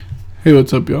Hey,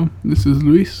 what's up, y'all? This is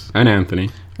Luis. And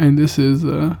Anthony. And this is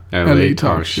LA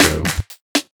Talk Show.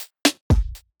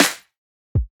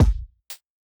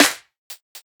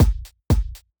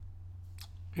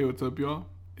 Hey, what's up, y'all?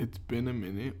 It's been a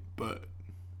minute, but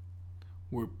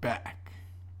we're back.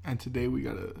 And today we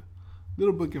got a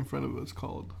little book in front of us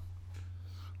called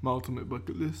My Ultimate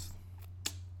Bucket List.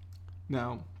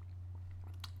 Now,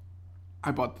 I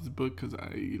bought this book because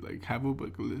I have a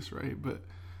bucket list, right? But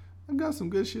I got some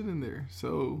good shit in there.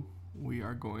 So we've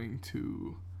gone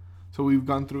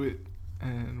through it,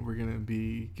 and we're going to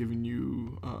be giving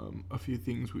you a few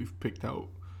things we've picked out.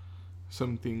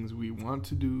 Some things we want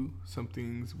to do, some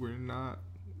things we're not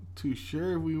too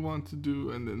sure we want to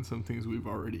do, and then some things we've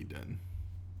already done.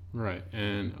 Right.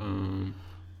 And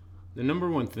the number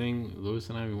one thing Lewis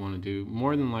and I want to do,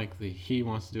 more than likely he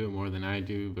wants to do it more than I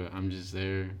do, but I'm just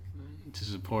there to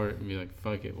support and be like,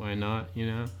 fuck it, why not, you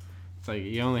know? It's like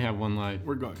you only have one life.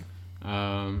 We're going.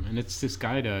 And it's to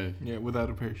skydive. Yeah,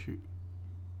 without a parachute.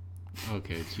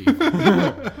 Okay, chief. I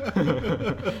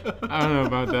don't know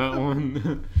about that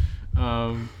one.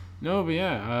 No, but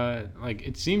yeah,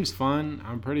 it seems fun.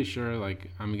 I'm pretty sure,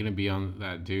 I'm gonna be on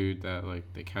that dude that,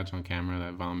 they catch on camera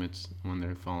that vomits when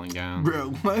they're falling down. Bro,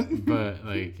 what? But,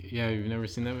 yeah, you've never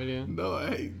seen that video? No,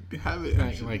 I haven't,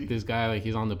 actually. This guy,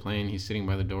 he's on the plane, he's sitting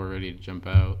by the door ready to jump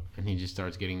out, and he just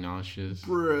starts getting nauseous.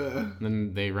 Bruh. And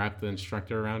then they wrap the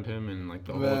instructor around him, and,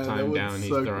 the whole time down, he's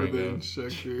throwing up.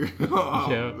 Instructor. Oh,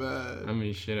 yeah. Man. I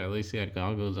mean, shit, at least he had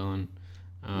goggles on.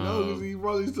 No, because he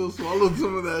probably still swallowed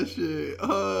some of that shit.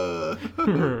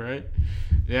 Right?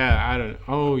 Yeah, I don't.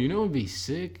 Oh, you know what would be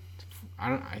sick?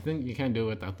 I think you can't do it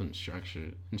without the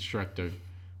instructor.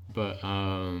 But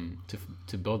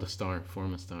to build a star,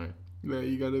 form a star. Yeah,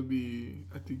 you gotta be.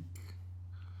 I think.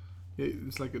 Yeah,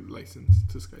 it's like a license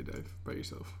to skydive by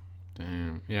yourself.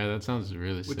 Damn. Yeah, that sounds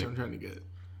really sick. Which I'm trying to get.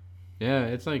 Yeah,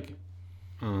 it's I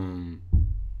don't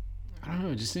know.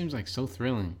 It just seems so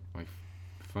thrilling.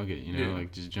 Fuck it, you know,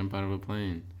 just jump out of a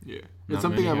plane. Yeah. It's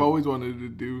something I've always wanted to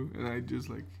do, and I just,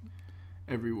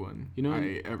 everyone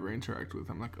I ever interact with,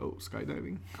 I'm like, oh,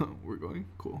 skydiving? We're going?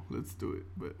 Cool, let's do it.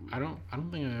 But I don't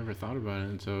think I ever thought about it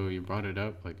until you brought it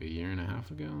up, a year and a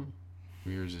half ago.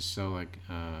 We were just so,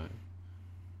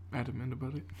 adamant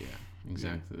about it? Yeah,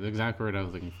 exactly. Yeah. The exact word I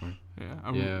was looking for. Yeah,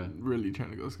 I'm really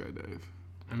trying to go skydive.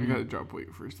 I gotta drop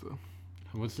weight first, though.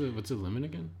 What's the limit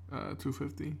again?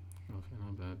 250. Okay,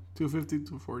 not bad. 250,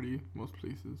 240, most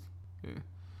places. Yeah.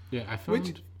 Yeah, I found...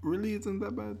 Which really isn't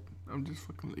that bad. I'm just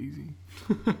fucking lazy.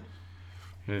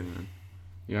 Hey, man.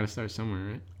 You gotta start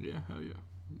somewhere, right? Yeah, hell yeah.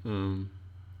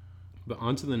 But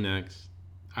on to the next.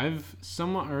 I've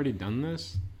somewhat already done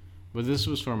this, but this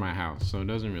was for my house, so it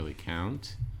doesn't really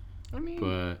count. In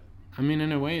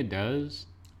a way it does.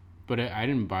 But I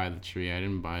didn't buy the tree. I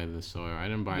didn't buy the soil. I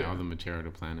didn't buy all the material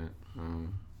to plant it.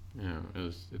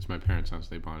 It's my parents' house.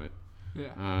 They bought it.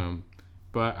 Yeah.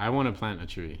 But I want to plant a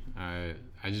tree. I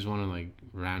just want to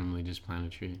randomly just plant a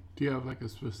tree. Do you have a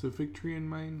specific tree in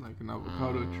mind, like an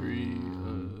avocado tree,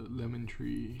 a lemon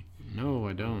tree? No,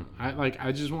 I don't.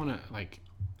 I just want to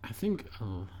I think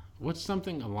what's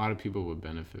something a lot of people would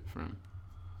benefit from?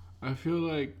 I feel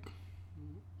like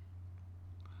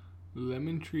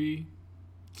lemon tree.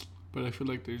 But I feel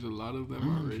like there's a lot of them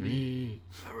already.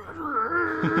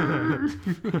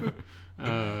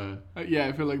 Yeah,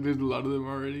 I feel like there's a lot of them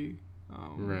already.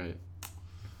 Right.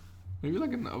 Maybe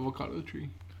an avocado tree.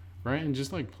 Right, and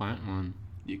just plant one.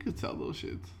 You could sell those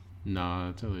shits.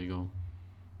 Nah, it's illegal.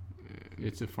 Yeah.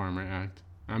 It's a farmer act.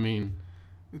 I mean...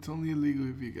 It's only illegal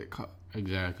if you get caught.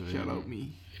 Exactly. Shout out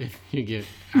me. If you get...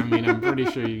 I'm pretty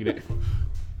sure you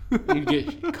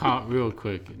get caught real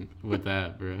quick with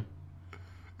that, bro.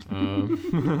 Nah,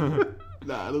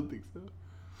 I don't think so.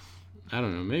 I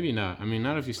don't know. Maybe not.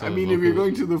 Not if you sell it if you're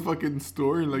going to the fucking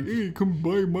store and hey, come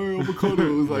buy my avocado.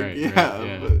 It was right.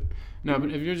 But... No,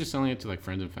 but if you're just selling it to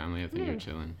friends and family, I think you're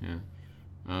chilling. Yeah.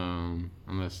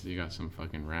 Unless you got some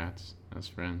fucking rats as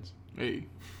friends. Hey.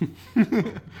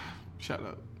 Shout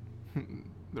out.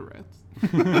 The rats.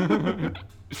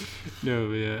 No,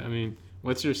 but yeah.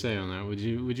 What's your say on that? Would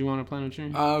you want to plant a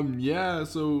tree? Yeah.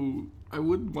 So I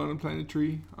would want to plant a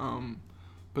tree.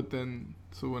 But then,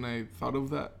 so when I thought of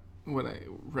that, when I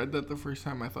read that the first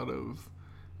time, I thought of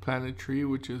Plant a Tree,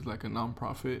 which is a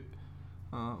nonprofit.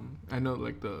 I know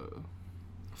the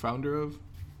founder of.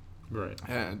 Right.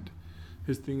 And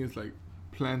his thing is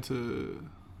plant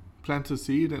a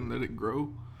seed and let it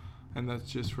grow, and that's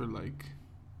just for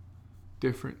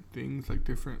different things,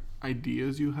 different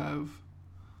ideas you have.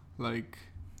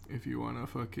 If you want to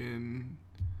fucking...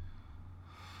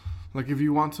 if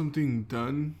you want something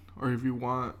done, or if you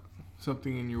want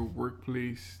something in your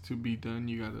workplace to be done,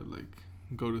 you gotta like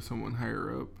go to someone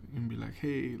higher up and be like,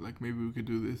 hey, like maybe we could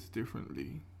do this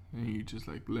differently, and you just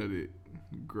like let it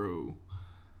grow.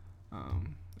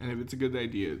 And if it's a good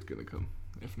idea, it's gonna come.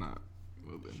 If not,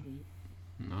 well then.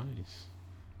 Nice.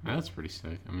 That's pretty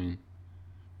sick. I mean,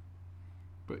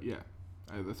 but yeah,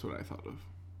 that's what I thought of.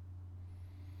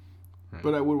 Right.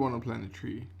 But I would want to plant a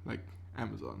tree like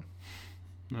Amazon.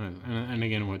 Nice. And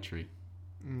again, what tree?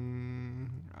 I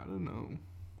don't know.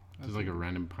 Just like a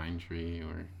random pine tree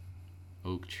or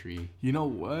oak tree. You know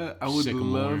what? I would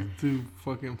Sycamore. love to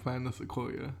fucking plant a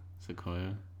sequoia.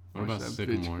 Sequoia. What Watch about that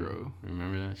bitch sycamore? grow.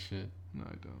 Remember that shit? No,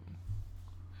 I don't.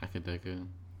 Akadeka,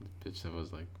 the bitch that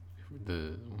was like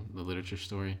the literature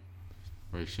story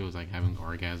where she was like having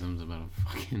orgasms about a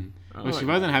fucking. Well, she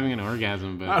wasn't having an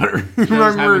orgasm, but I don't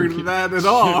remember that at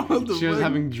all. She was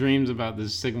having dreams about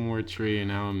this sycamore tree and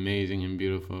how amazing and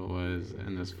beautiful it was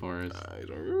in this forest. I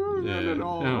don't remember that at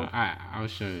all. No, I'll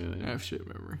show you later. I have shit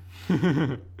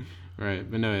memory. Right,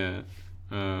 but no,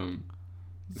 yeah.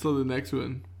 So the next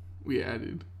one we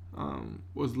added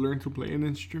was learn to play an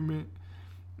instrument.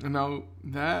 And now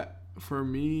that, for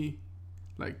me,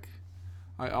 like,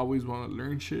 I always want to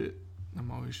learn shit. I'm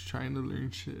always trying to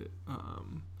learn shit.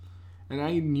 And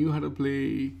I knew how to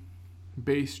play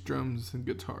bass, drums, and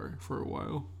guitar for a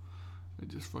while. I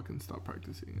just fucking stopped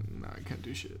practicing, and now I can't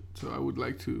do shit. So I would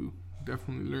like to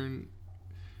definitely learn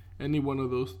any one of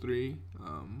those three.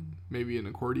 Maybe an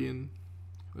accordion,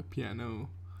 a piano.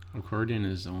 Accordion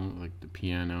is on, like the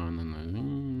piano and then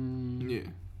the... Yeah.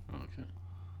 Oh, okay.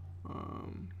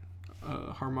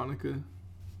 Harmonica,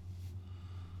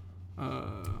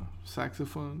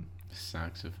 saxophone.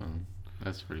 Saxophone.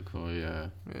 That's pretty cool. Yeah.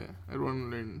 Yeah, I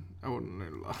want to learn a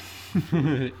lot.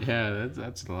 Yeah,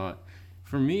 that's a lot.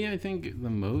 For me, I think the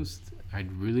most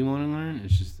I'd really want to learn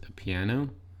is just a piano.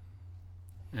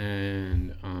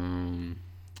 And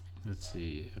let's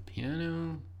see, a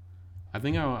piano. I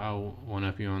think I'll one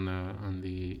up you on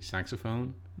the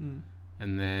saxophone,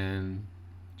 and then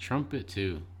trumpet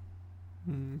too.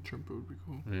 Trumpet would be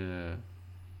cool. Yeah,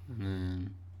 and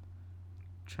then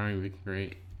trying to be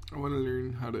great. I want to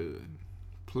learn how to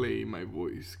play my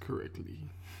voice correctly,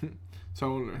 so I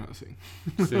want to learn how to sing.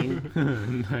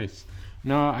 Sing, nice.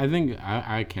 No, I think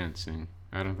I can't sing.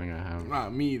 I don't think I have.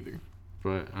 Not me either.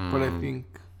 But I think.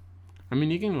 I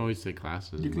mean, you can always take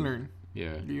classes. You can learn.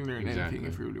 Yeah, you can learn anything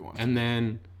if you really want. And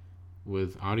then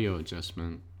with audio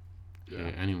adjustment,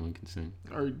 yeah, anyone can sing.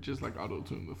 Or just like auto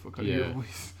tune the fuck out of your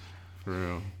voice. For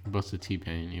real, bust a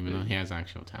T-Pain, even though he has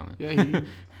actual talent. Yeah,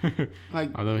 he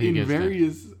like although he in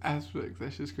various aspects.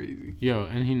 That's just crazy. Yo,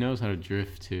 and he knows how to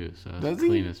drift too, so that's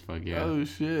clean as fuck. Yeah. Oh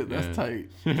shit, that's tight.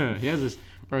 He has this,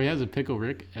 bro. He has a Pickle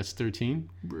Rick S13.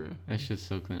 Bro, that shit's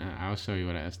so clean. I'll show you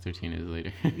what an S13 is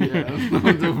later.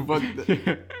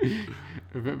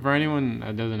 For anyone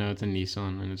that doesn't know, it's a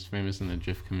Nissan and it's famous in the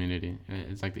drift community.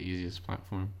 It's like the easiest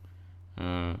platform.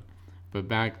 But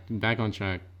back on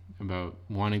track. About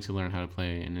wanting to learn how to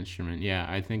play an instrument. Yeah,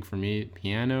 I think for me,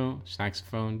 piano,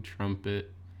 saxophone,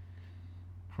 trumpet,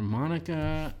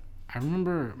 harmonica. I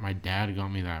remember my dad got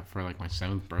me that for like my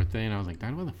 7th birthday, and I was like,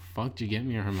 Dad, why the fuck did you get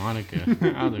me a harmonica?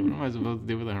 I was like, what am I supposed to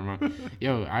do with a harmonica?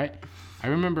 Yo, I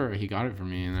remember he got it for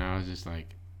me, and I was just like,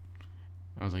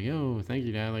 yo, thank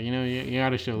you, Dad. Like, you know, you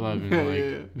gotta show love and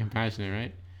like compassionate,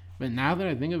 right? But now that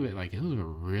I think of it, like, it was a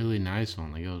really nice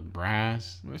one. Like, it was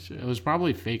brass. It was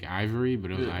probably fake ivory,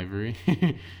 but it was ivory.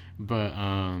 But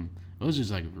it was just,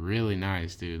 like, really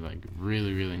nice, dude. Like,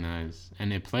 really, really nice.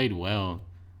 And it played well.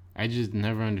 I just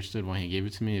never understood why he gave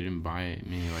it to me. He didn't buy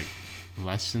me, like,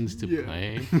 lessons to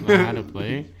play, learn how to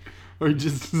play. Or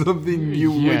just something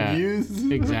you would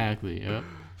use. Exactly, yep.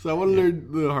 So I want to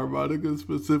learn the harmonica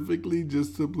specifically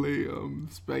just to play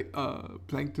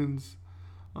Plankton's...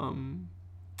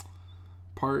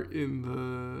 part in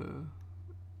the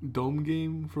dome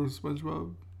game from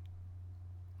SpongeBob,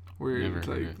 where it's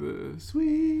like the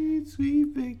sweet, sweet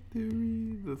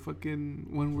victory, the fucking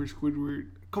one where Squidward.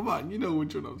 Come on, you know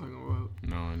which one I'm talking about.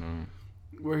 No, I don't.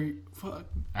 Where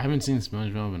I haven't seen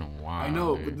SpongeBob in a while. I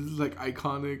know, dude. But this is like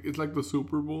iconic. It's like the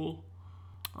Super Bowl.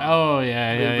 Oh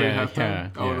yeah.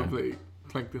 I want to play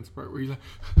Plankton's part where he's like.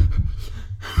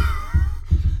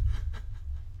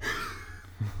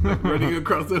 Like running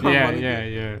across the harmonica.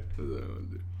 Yeah.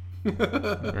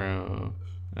 Bro,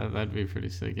 that'd be pretty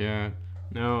sick. Yeah.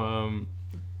 No,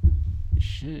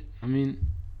 shit. I mean,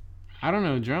 I don't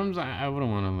know. Drums, I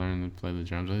wouldn't want to learn to play the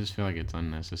drums. I just feel like it's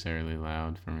unnecessarily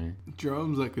loud for me.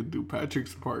 Drums, I could do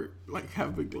Patrick's part. Like,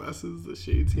 have the glasses, the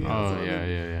shades he has on. Oh,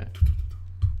 yeah.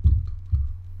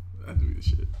 That'd be the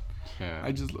shit. Yeah.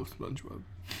 I just love SpongeBob.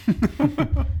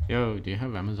 Yo, do you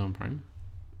have Amazon Prime?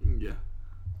 Yeah.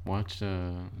 Watch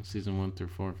season 1 through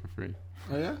 4 for free.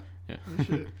 Oh yeah. Yeah. Oh,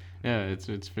 shit. Yeah,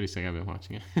 it's pretty sick. I've been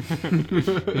watching it.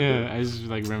 Yeah, I just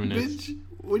like reminisce. Bitch,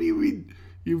 what do you mean?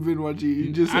 You've been watching?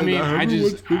 You just. I mean, I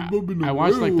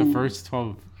watched like the world." first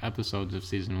 12 episodes of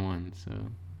season 1. So,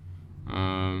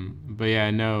 but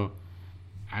yeah, no.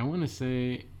 I want to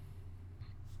say.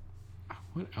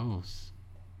 What else?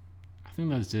 I think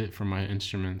that's it for my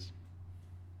instruments.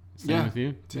 Same with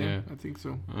you? Same. Yeah, I think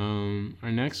so.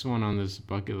 Our next one on this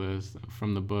bucket list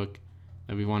from the book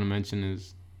that we want to mention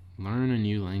is learn a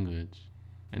new language.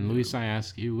 And Luis, I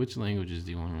ask you, which languages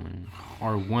do you want to learn,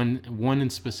 or one in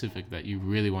specific that you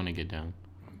really want to get down?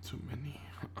 Too many.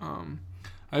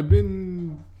 I've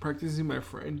been practicing my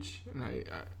French, and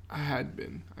I've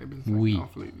been slacking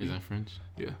off lately. Is that French?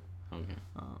 Yeah. Okay.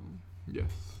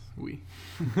 Yes, oui.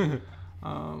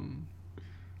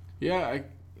 Yeah,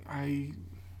 I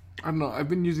don't know. I've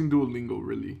been using Duolingo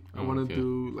really. I want to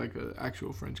do like an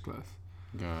actual French class.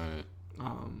 Got it.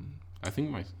 I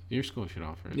think your school should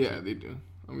offer it. Yeah, they do.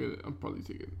 I'll probably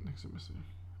take it next semester.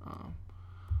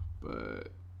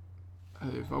 But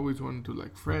I've always wanted to do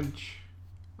like French,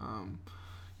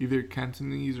 either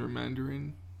Cantonese or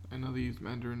Mandarin. I know they use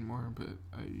Mandarin more, but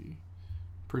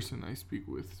person I speak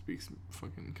with speaks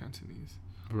fucking Cantonese.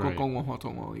 Right.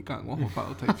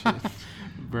 Type shit.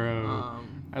 Bro,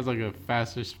 that's like a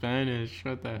faster Spanish.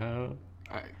 What the hell?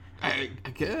 I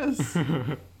guess.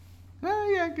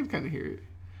 Yeah, I could kind of hear it.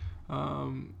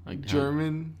 Like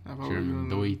German. German,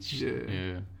 Deutsch.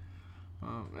 Yeah.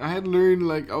 I had learned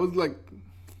I was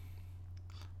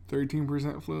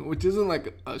 13% fluent, which isn't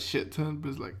like a shit ton, but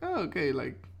it's like, oh, okay,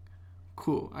 like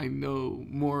cool. I know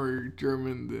more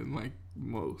German than like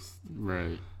most.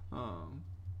 Right.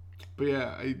 But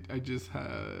yeah, I just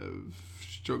have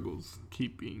struggles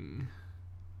keeping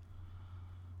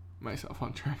myself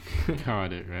on track.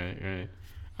 Got it. Right.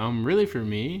 Really for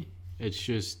me, it's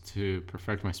just to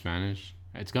perfect my Spanish.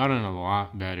 It's gotten a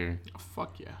lot better. Oh,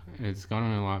 fuck yeah. It's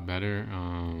gotten a lot better,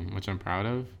 which I'm proud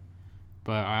of.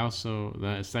 But I also,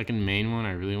 the second main one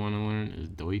I really want to learn is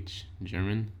Deutsch,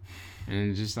 German.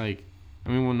 And just like, I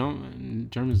mean, well, no,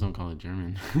 Germans don't call it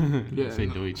German. They say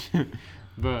Deutsch.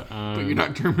 But you're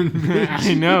not German, bitch.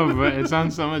 I know, but it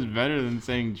sounds so much better than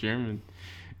saying German,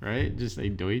 right? Just say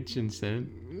Deutsch instead.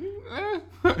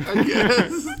 I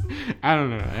guess. I don't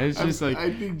know. It's just like,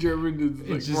 I think German is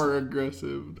like more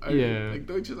aggressive. Yeah. Like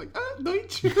Deutsch is like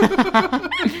Deutsch.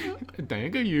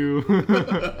 Thank you.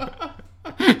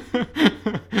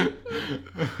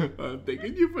 I'm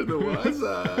thanking you for the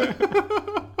WhatsApp.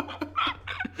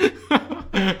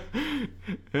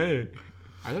 Hey,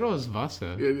 I thought it was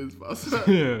Vasa. Yeah, it is Vasa.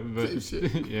 Yeah, but same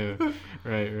shit. Yeah,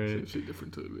 right. Same shit,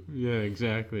 different toilet. Yeah,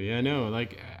 exactly. Yeah, I know.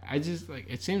 Like, I just like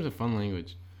it seems a fun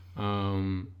language.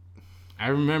 I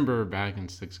remember back in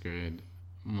 6th grade,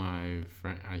 my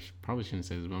friend. Probably shouldn't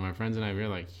say this, but my friends and I were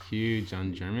like huge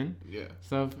on German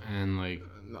stuff and like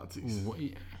Nazis.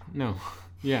 No,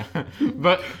 yeah,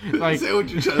 but like say what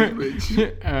you're trying to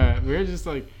bitch. we were just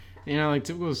like. You know, like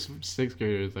typical 6th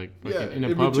graders, like in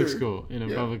a public school.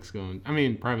 I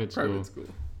mean, private school.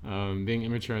 Being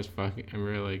immature as fuck, and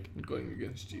we're like going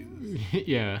against Jesus.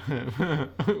 Yeah,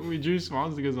 we drew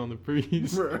swastikas on the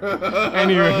priest.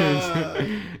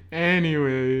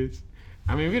 Anyways,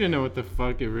 I mean, we didn't know what the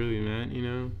fuck it really meant, you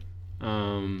know.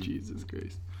 Jesus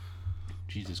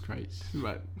Christ.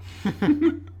 What?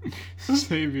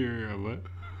 Savior of what?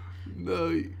 No,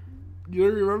 you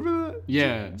don't remember that?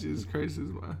 Yeah. Jesus Christ is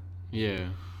my. Yeah.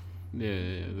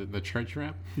 The church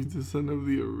rap. He's the son of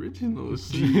the original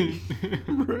seed.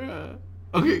 Bruh.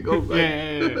 Okay, go back.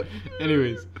 Yeah.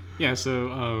 Anyways, yeah.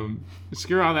 So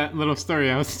screw all that little story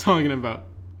I was talking about.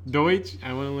 Deutsch.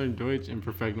 I want to learn Deutsch and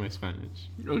perfect my Spanish.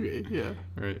 Okay. Yeah.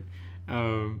 Right.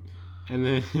 And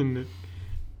then.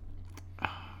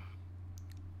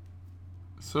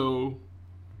 So.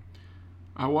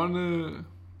 I wanna.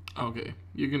 Okay,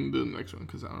 you can do the next one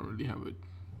because I don't really have a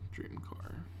dream car.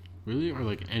 Really? Or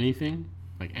like anything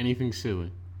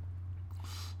silly?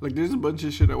 Like there's a bunch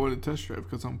of shit I want to test drive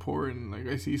because I'm poor and like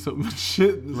I see so much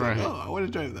shit. And it's right. Like, I want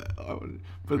to drive that.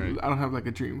 But right. I don't have like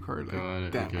a dream car.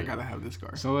 Like, damn, I gotta have this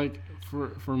car. So like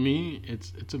for me,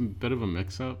 it's a bit of a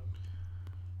mix up.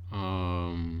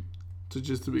 So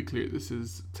just to be clear, this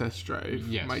is test drive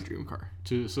my dream car.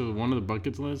 So one of the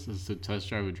buckets list is to test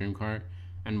drive a dream car,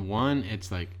 and one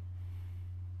it's like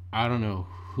I don't know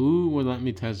who would let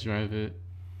me test drive it,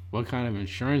 what kind of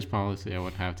insurance policy I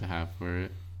would have to have for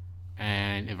it,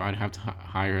 and if I'd have to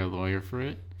hire a lawyer for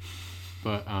it.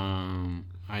 But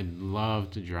I'd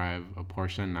love to drive a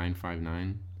Porsche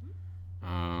 959.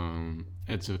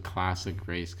 It's a classic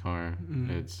race car.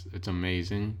 It's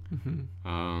amazing.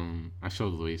 I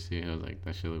showed Luis. He was like,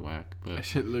 that shit look whack. But that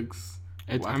shit looks.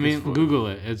 I mean, Google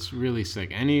it. It's really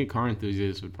sick. Any car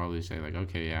enthusiast would probably say like,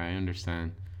 okay, yeah, I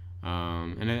understand.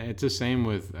 And it's the same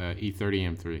with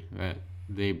E30 M3. That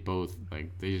they both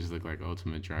like they just look like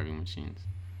ultimate driving machines.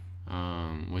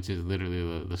 Which is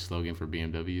literally the slogan for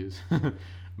BMWs.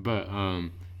 But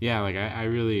yeah, like I'd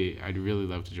really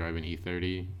love to drive an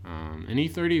E30. An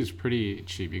E30 is pretty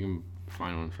cheap. You can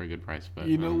find one for a good price. But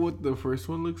you know what the first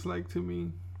one looks like to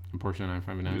me? Porsche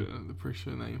 959. Yeah, the Porsche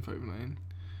 959.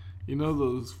 You know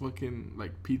those fucking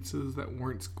like pizzas that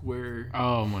weren't square?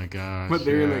 Oh my gosh! But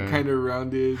they're like kind of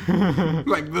rounded.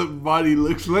 Like the body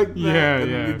looks like that. Yeah,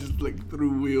 and yeah. They just like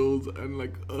through wheels and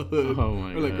like a hood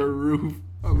or like a roof.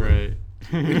 Right.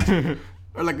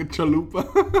 Or like a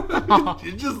chalupa.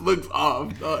 It just looks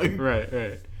off, dog.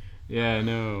 Right. Yeah,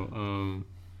 no.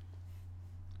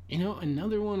 You know,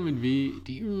 another one would be.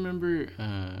 Do you remember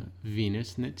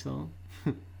Venus Schnitzel?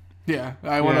 Yeah,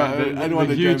 I'd want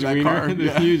to drive that car.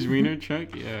 The huge wiener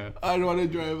truck. Yeah, I'd want to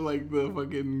drive like the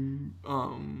fucking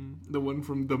the one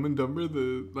from Dumb and Dumber,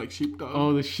 the like sheepdog.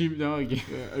 Oh, the sheepdog. Yeah,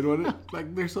 I'd want to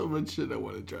like. There's so much shit I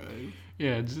want to drive.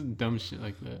 Yeah, just dumb shit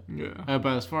like that. Yeah.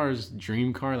 But as far as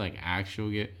dream car, like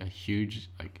actual get a huge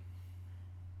like,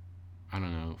 I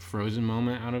don't know, frozen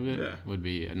moment out of it would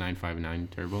be a 959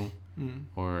 turbo,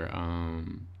 or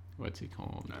what's it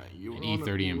called? An E30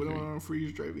 M3. You wouldn't want to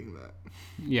freeze driving that.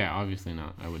 Yeah, obviously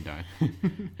not. I would die.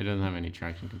 It doesn't have any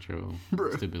traction control,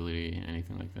 stability,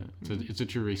 anything like that. So it's a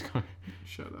true race car.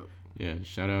 Shut up. Yeah,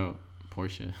 shout out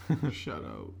Porsche. Shout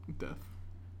out Death.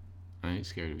 I ain't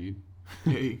scared of you.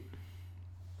 Hey.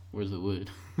 Where's the wood?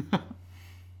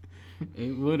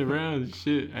 Ain't wood around.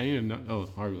 Shit. I need to know. Oh,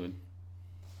 hardwood.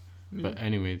 Yeah. But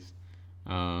anyways,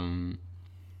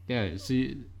 yeah.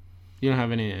 See. You don't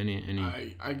have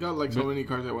any. I got like so many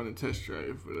cars I want to test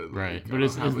drive, but right. But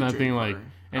it's nothing like.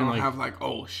 And I don't have like,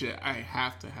 oh shit, I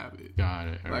have to have it. Got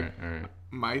it. All like, right.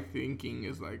 My thinking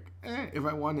is like, if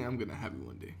I want it, I'm gonna have it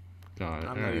one day. Got it.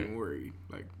 I'm not even worried.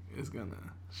 Like it's gonna.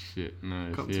 Shit.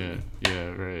 Nice. Yeah.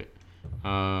 Right.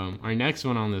 Our next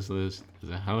one on this list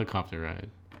is a helicopter ride.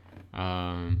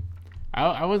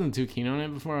 I wasn't too keen on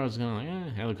it before. I was kind of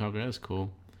like, helicopter, that's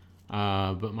cool.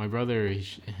 But my brother,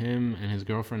 him and his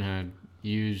girlfriend had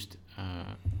used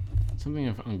something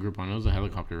on Groupon. It was a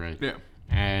helicopter ride. Yeah.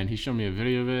 And he showed me a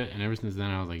video of it, and ever since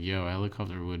then I was like, yo, a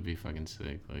helicopter would be fucking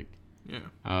sick. Like,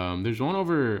 yeah. There's one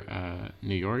over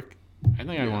New York. I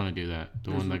think I'd want to do that.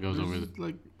 The one that goes over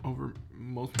like over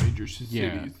most major cities.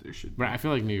 Yeah. There should. But I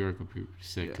feel like New York would be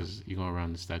sick because you go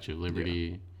around the Statue of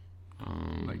Liberty. Yeah.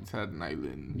 Like Staten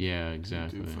Island. Yeah,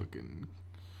 exactly. Do fucking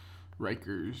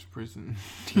Rikers prison.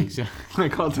 Exactly.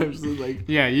 Like all types of like.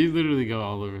 Yeah, you literally go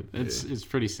all over. It's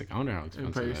pretty sick. I wonder how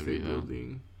expensive Empire that'd be State though.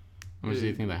 Building. How much do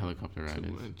you think that helicopter ride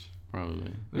is? Much.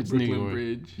 Probably. The It's Brooklyn New York.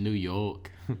 Bridge. New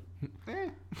York.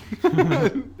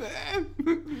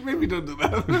 Maybe don't do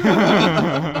that.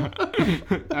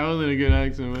 That wasn't a good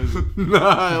accent, was it?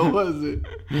 Nah, it wasn't.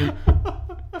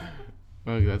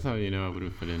 Well, that's how you know I would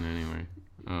have fit in anywhere.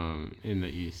 In the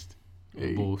East.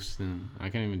 Hey. Boston. I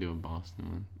can't even do a Boston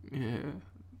one. Yeah.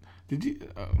 Did you?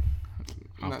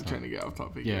 I'm not trying to get off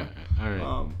topic. Yeah. All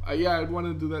right. Yeah, I'd want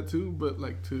to do that too, but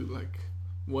like to like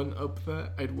one up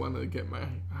that, I'd want to get my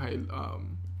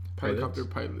helicopter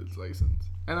pilot's license,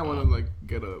 and I want to like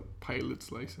get a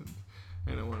pilot's license,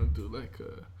 and I want to do like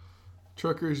a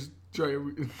trucker's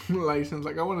driver license.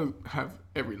 Like I want to have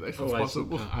every license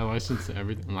possible. I license to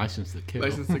everything. License to kill.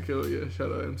 License to kill. Yeah.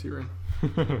 Shout out MC Ren.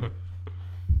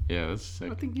 Yeah, that's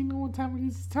sick. I think you know what time it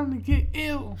is. It's time to get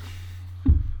ill.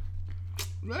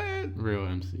 Man. Real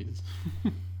MCs.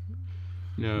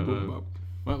 No.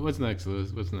 What's next,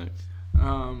 Liz? What's next?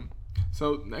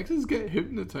 So next is get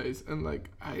hypnotized, and like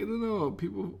I don't know,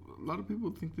 a lot of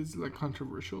people think this is like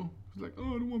controversial. It's like,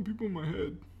 oh, I don't want people in my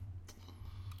head.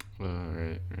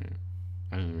 Right.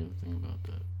 I didn't really think about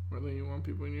that. Well, then you want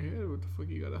people in your head? What the fuck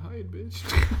you gotta hide, bitch?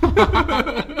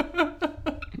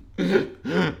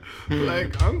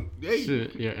 Like hey.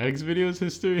 Shit, your X videos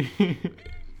history.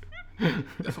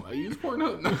 That's why I use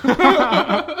Pornhub.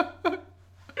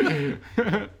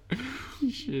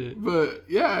 Shit. But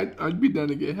yeah, I'd be down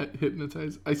to get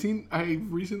hypnotized. I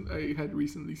had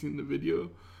recently seen the video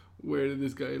where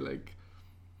this guy, like,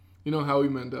 you know Howie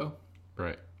Mandel,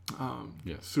 right?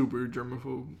 Yeah. Super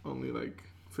germaphobe, only like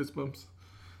fist bumps.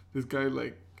 This guy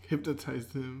like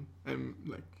hypnotized him and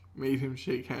like made him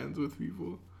shake hands with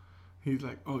people. He's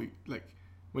like, oh, like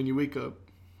when you wake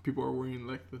up, people are wearing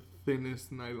like the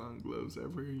thinnest nylon gloves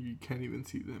ever. You can't even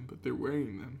see them, but they're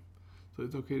wearing them, so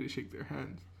it's okay to shake their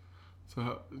hands.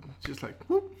 So just like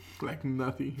whoop, like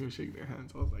nothing. He was shaking their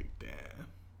hands. I was like, damn.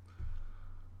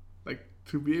 Like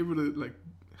to be able to like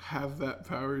have that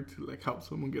power to like help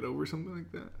someone get over something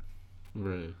like that.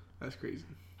 Right. That's crazy.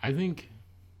 I think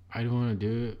I'd want to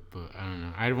do it, but I don't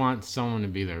know. I'd want someone to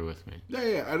be there with me.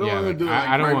 Yeah. I don't want to do it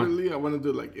like privately. I want to do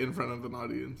it like in front of an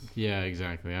audience. Yeah,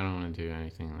 exactly. I don't want to do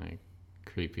anything like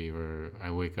creepy where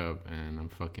I wake up and I'm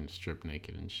fucking strip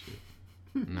naked and shit.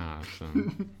 Nah,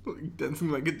 son. Like dancing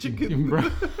like a chicken. Bro.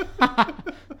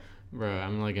 Bro,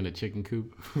 I'm like in a chicken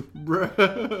coop.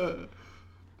 Bruh.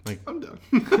 Like, I'm done.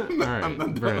 Alright, I'm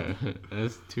done. bro.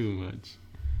 That's too much.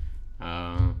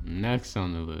 Next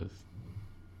on the list.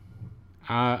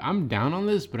 I'm down on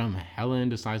this, but I'm hella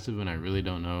indecisive and I really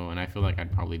don't know. And I feel like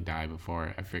I'd probably die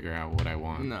before I figure out what I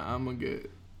want. Nah, I'm gonna get.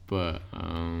 But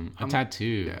tattoo.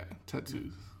 Yeah,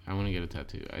 tattoos. I want to get a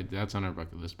tattoo. That's on our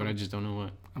bucket list, but I just don't know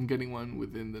what. I'm getting one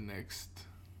within the next.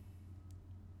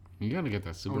 You gotta get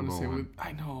that Super Bowl one.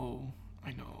 I know.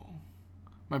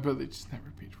 My brother just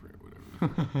never paid for it,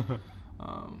 whatever.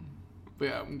 But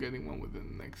yeah, I'm getting one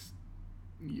within the next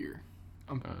year.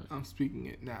 I'm speaking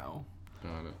it now.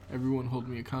 Got it. Everyone hold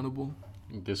me accountable.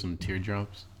 Get some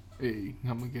teardrops. Hey,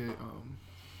 I'm gonna get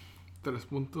 3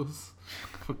 puntos,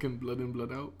 fucking blood in,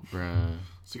 blood out. Bruh.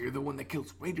 So you're the one that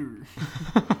kills Raider.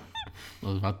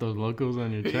 Those vatos locos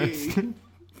on your chest.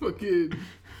 Fucking.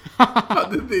 How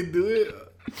did they do it?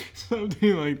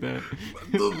 Something like that.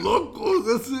 The locals,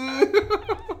 that's it.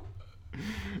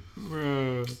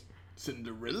 Bro.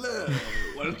 Cinderella,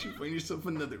 why don't you find yourself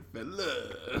another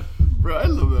fella? Bro, I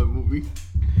love that movie.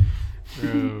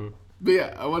 Bro. But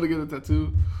yeah, I want to get a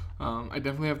tattoo. I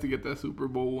definitely have to get that Super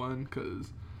Bowl one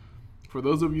because for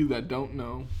those of you that don't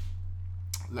know,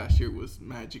 last year was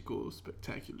magical,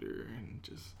 spectacular, and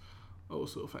just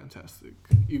so fantastic.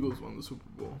 Eagles won the Super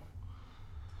Bowl.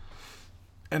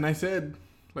 And I said,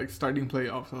 like, starting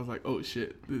playoffs, I was like, oh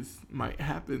shit, this might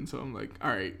happen. So I'm like, all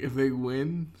right, if they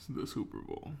win the Super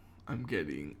Bowl, I'm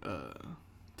getting a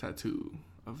tattoo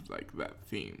of like that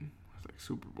theme. It's like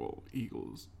Super Bowl,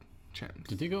 Eagles, champs.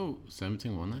 Did they go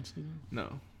 17-1 that season?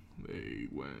 No, they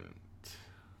went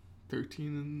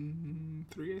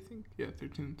 13-3, I think. Yeah,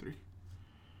 13-3.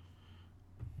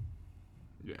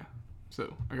 Yeah,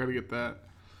 so I gotta get that.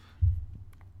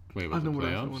 Wait, with the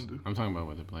playoffs? I'm talking about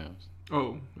with the playoffs.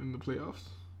 Oh, in the playoffs?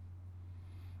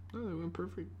 No, they went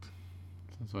perfect.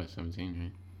 That's why 17,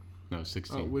 right? No,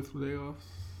 16. Oh, with playoffs.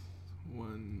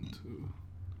 1, 2.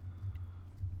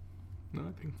 No,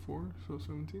 I think 4. So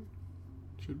 17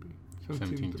 should be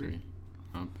 17-3.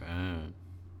 Not bad.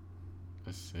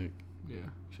 That's sick. Yeah.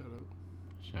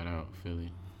 Shout out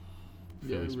Philly.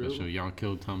 Yeah, Philly special. really? Y'all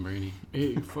killed Tom Brady.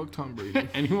 Hey, fuck Tom Brady.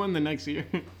 And he won the next year.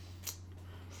 It's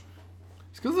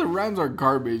because the Rams are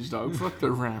garbage, dog. Fuck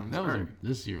the Rams.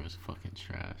 This year was fucking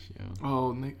trash, yo.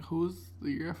 Oh, Nick, who was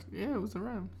the year after? Yeah, it was the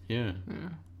Rams. Yeah.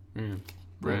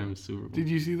 Rams Super Bowl. Did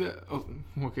you see that? Oh,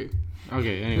 okay.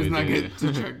 Okay, anyway. Let's not get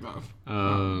detracted off.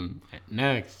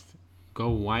 Next, go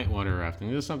whitewater rafting.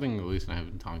 This is something Elise and I have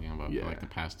been talking about for like the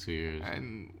past 2 years.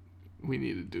 And we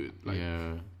need to do it. Like,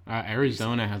 yeah.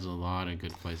 Arizona has a lot of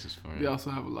good places for it. They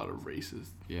also have a lot of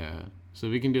races. Yeah. So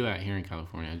we can do that here in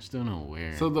California. I just don't know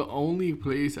where. So the only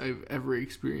place I've ever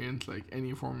experienced like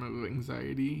any form of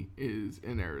anxiety is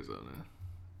in Arizona.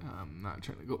 I'm not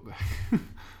trying to go back.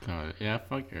 God, yeah,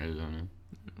 fuck Arizona.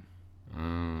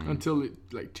 Until it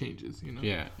like changes, you know.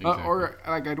 Yeah, exactly. Or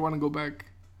like I'd want to go back,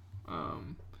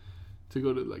 to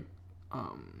go to like,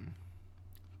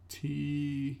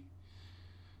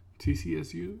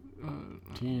 TCSU.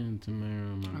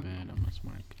 Tomorrow, my bad. I'm a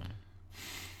smart guy.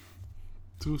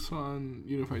 Tucson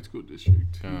Unified School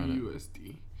District, Got it.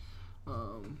 USD.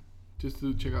 Just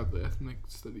to check out the ethnic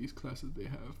studies classes they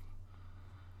have.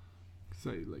 Cause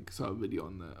I like saw a video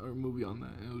on that or a movie on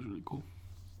that, and it was really cool.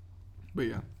 But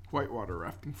yeah, whitewater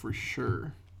rafting for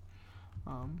sure.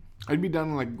 I'd be down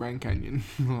in like Grand Canyon.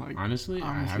 Like honestly,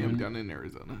 I'm down in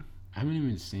Arizona. I haven't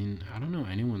even seen. I don't know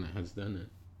anyone that has done it.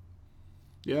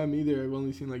 Yeah, me either. I've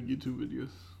only seen like YouTube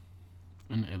videos.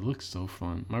 And it looks so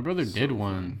fun. My brother did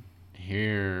one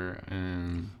here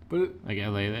in like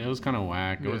LA. It was kind of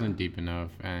whack. It wasn't deep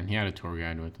enough, and he had a tour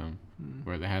guide with him,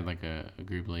 where they had like a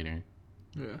group leader.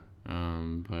 Yeah.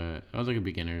 But it was like a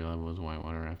beginner level of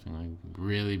whitewater rafting, like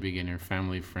really beginner,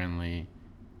 family friendly.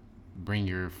 Bring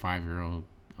your 5-year-old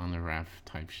on the raft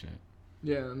type shit.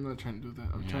 Yeah, I'm not trying to do that.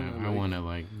 I'm trying to. I want to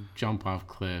like jump off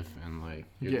cliff and like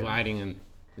you're gliding in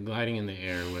the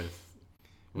air with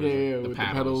with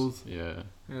paddles. the pedals. Yeah.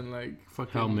 And like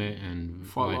fucking helmet and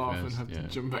fall off vest. and have to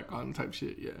jump back on type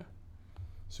shit. Yeah.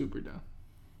 Super down.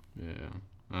 Yeah.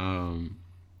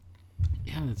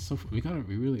 Yeah, that's so. We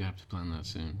really got to plan that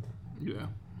soon. Yeah.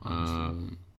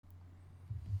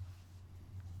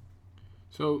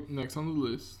 So next on the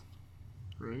list,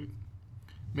 right?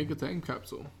 Make a time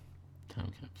capsule.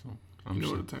 Time capsule. You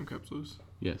know what a time capsule is?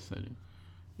 Yes, I do.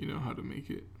 You know how to make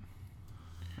it.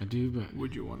 I do, but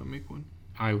would you want to make one?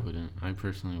 I wouldn't. I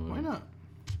personally wouldn't. Why not?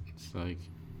 It's like,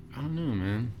 I don't know,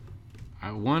 man.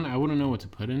 I wouldn't know what to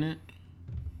put in it.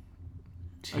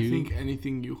 Two, I think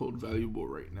anything you hold valuable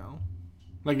right now.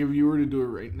 Like if you were to do it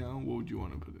right now, what would you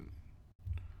want to put in it?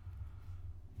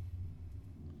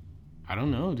 I don't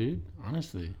know, dude.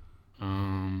 Honestly.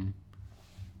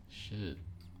 Shit.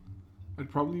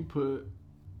 I'd probably put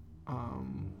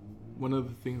one of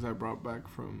the things I brought back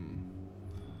from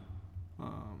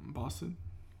Boston.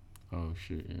 Oh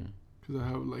shit, yeah. Because I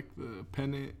have like the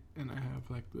pennant and I have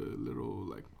like the little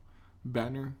like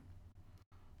banner.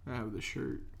 I have the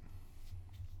shirt.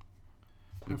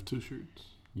 I have 2 shirts.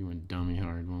 You went dummy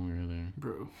hard when we were there,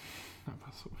 bro. I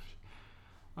bought so much.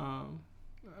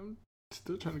 I'm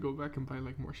still trying to go back and buy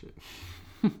like more shit.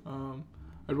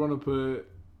 I'd want to put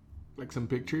like some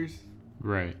pictures.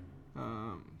 Right.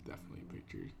 Definitely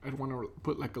pictures. I'd want to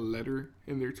put like a letter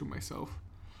in there to myself.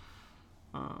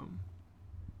 And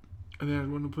then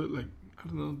I'd want to put like, I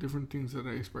don't know, different things that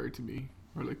I aspire to be,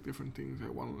 or like different things I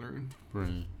want to learn.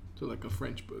 Right. So like a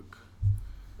French book.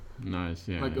 Nice.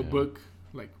 Yeah. Like a book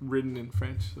like written in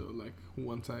French. So like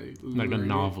once I like a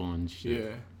novel and shit.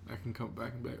 Yeah, I can come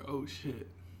back and be like, oh shit.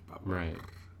 Blah, blah, right.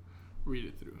 Read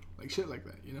it through, like shit like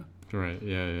that, you know. Right.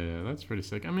 Yeah. That's pretty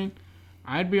sick. I mean,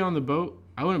 I'd be on the boat.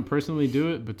 I wouldn't personally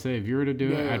do it, but say if you were to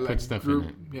do it, I'd put stuff in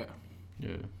it. Yeah.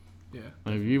 Yeah. Yeah.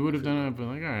 Like if you would have done it, I'd be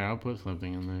like, all right, I'll put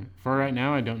something in there. For right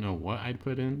now, I don't know what I'd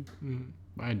put in,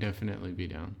 but I'd definitely be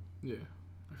down. Yeah,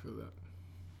 I feel that.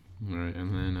 All right,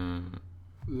 and then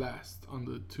last on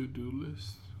the to-do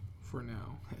list for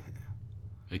now.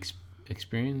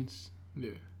 Experience. Yeah.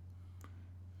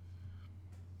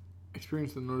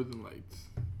 Experience the Northern Lights.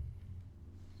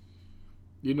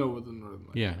 You know what the Northern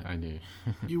Lights Yeah, I do.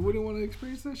 You wouldn't want to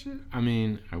experience that shit? I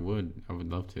mean, I would. I would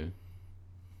love to.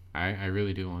 I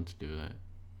really do want to do that.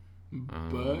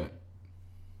 But?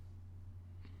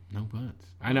 No buts.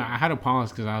 I know. I had to pause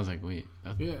because I was like, wait.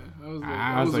 Yeah,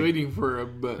 I was like, waiting for a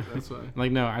but. That's why.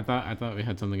 Like, no, I thought we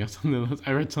had something else on the list.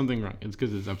 I read something wrong. It's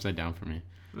because it's upside down for me.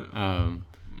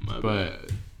 My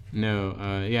bad.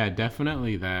 No, yeah,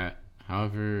 definitely that.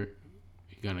 However,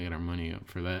 you gotta get our money up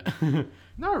for that.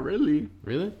 Not really.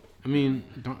 Really? I mean,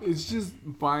 it's just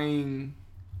buying.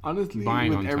 Honestly,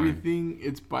 buying with everything,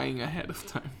 it's buying ahead of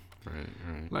time.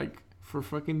 Right. Like for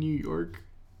fucking New York,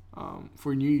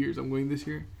 for New Year's, I'm going this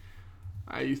year.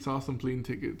 I saw some plane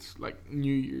tickets like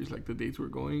New Year's, like the dates we're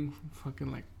going,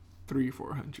 fucking like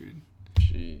 $300-$400.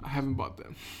 Jeez. I haven't bought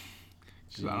them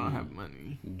because I don't have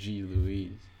money. Gee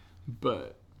Louise.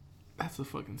 But that's a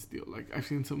fucking steal. Like I've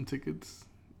seen some tickets.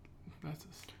 That's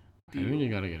a steal. I think you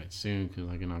gotta get it soon because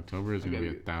like in October it's gonna be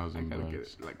 $1,000. I gotta get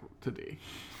it like today.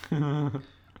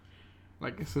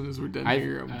 Like as soon as we're done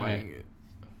here, I'm buying it.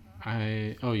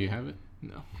 Oh, you have it?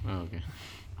 No. Oh, okay.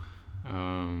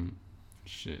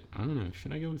 Shit. I don't know.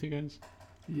 Should I go with you guys?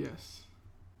 Yes.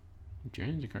 Drea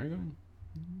and Jakari going?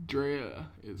 Drea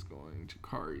is going.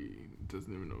 Jakari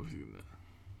doesn't even know if he's gonna.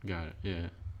 Got it. Yeah.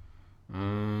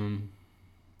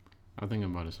 I'll think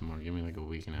about it some more. Give me like a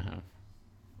week and a half.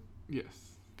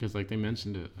 Yes. Because like they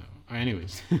mentioned it.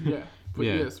 Anyways. Yeah. But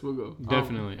yeah, yes, we'll go.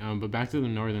 Definitely. But back to the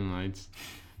Northern Lights.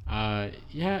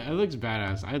 Yeah, it looks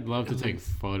badass. I'd love to take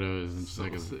photos and so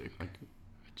just like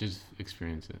just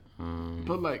experience it.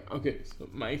 But like, okay, so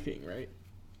my thing, right?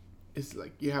 It's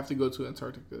like you have to go to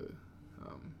Antarctica.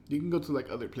 You can go to like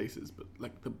other places, but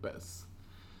like the best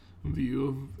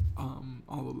view of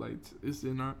all the lights is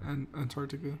in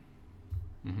Antarctica.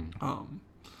 Mm-hmm.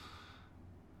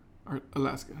 Or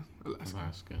Alaska.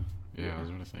 Yeah, I was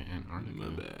gonna say Antarctica. My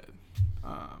bad.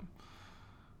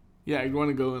 Yeah, I'd want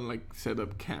to go and like set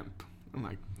up camp and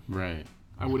like. Right.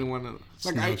 I wouldn't want to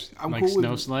like I'm like cool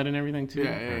snow with, sled and everything too.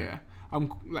 Yeah.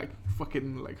 I'm like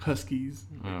fucking like huskies.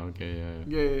 Oh, okay,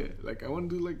 yeah. Like I want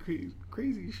to do like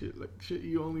crazy shit, like shit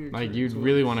you only like you'd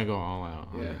really want to go all out.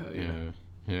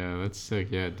 Yeah, that's sick.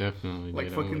 Yeah, definitely.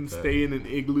 Like fucking stay in an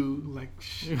igloo, like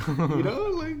you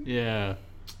know, like yeah.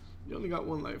 You only got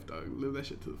one life, dog. Live that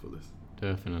shit to the fullest.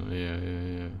 Definitely,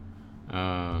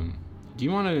 yeah. Do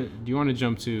you want to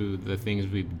jump to the things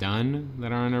we've done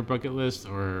that are on our bucket list,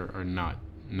 or not?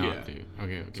 Not do.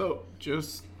 Okay. So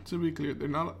just to be clear, they're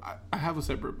not. I have a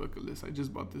separate bucket list. I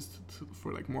just bought this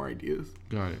for like more ideas.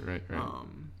 Got it. Right.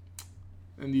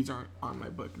 And these aren't on my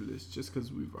bucket list just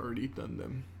because we've already done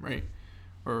them, right?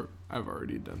 Or I've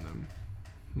already done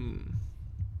them.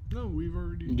 No, we've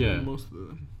already done most of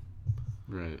them.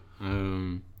 Right.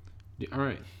 All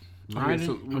right. Okay,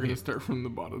 so we're gonna start from the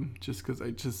bottom, just because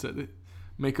I just said it.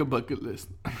 Make a bucket list.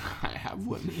 I have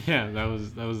one. Yeah, that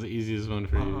was the easiest one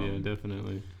for you. Yeah,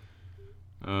 definitely.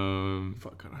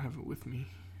 Fuck, I don't have it with me.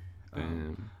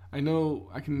 I know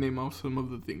I can name off some of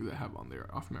the things I have on there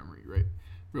off memory, right?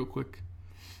 Real quick.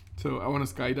 So I want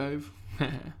to skydive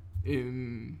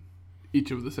in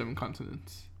each of the 7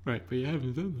 continents. Right, but you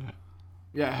haven't done that.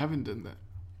 Yeah, I haven't done that,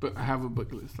 but I have a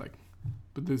bucket list.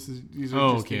 But these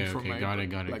are just things from my got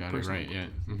it. Right, yeah.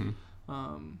 Mm-hmm.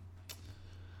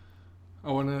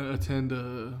 I want to attend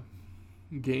a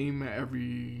game at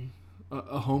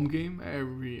a home game at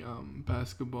every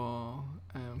basketball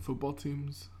and football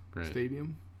team's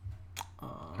stadium.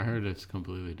 I heard it's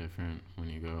completely different when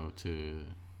you go to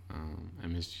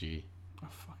MSG. Oh,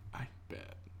 fuck, I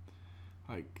bet.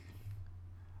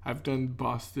 I've done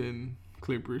Boston,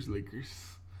 Clippers,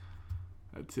 Lakers.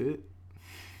 That's it.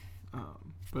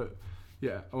 But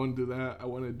yeah, I want to do that. I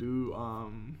want to do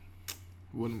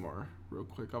one more real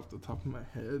quick off the top of my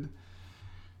head.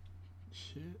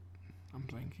 Shit, I'm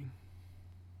blanking.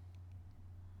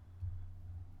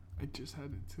 I just had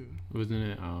it too. Wasn't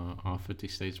it all 50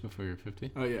 states before you're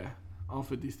 50? Oh yeah, all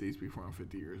 50 states before I'm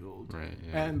 50 years old. Right.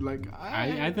 Yeah. And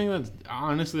I think that's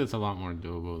a lot more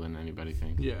doable than anybody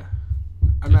thinks. Yeah.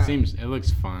 It looks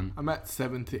fun. I'm at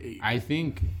 7 to 8. I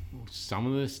think some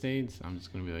of the states, I'm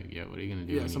just gonna be like, yeah, what are you gonna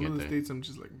do? Yeah, when some you of the get states I'm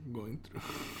just going through.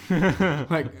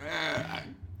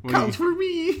 Counts for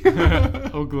me.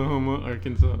 Oklahoma,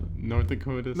 Arkansas, North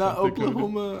Dakota. Not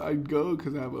Oklahoma. I'd go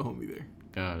because I have a homie there.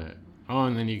 Got it. Oh,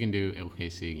 and then you can do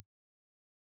OKC.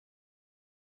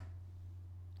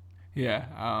 Yeah.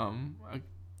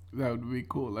 That would be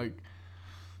cool.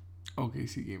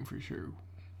 OKC game for sure.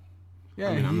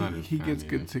 Yeah, I mean, he gets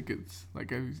good tickets.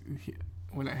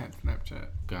 When I had Snapchat.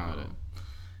 Got it.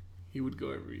 He would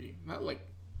go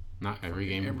not every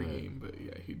game, but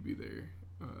yeah, he'd be there.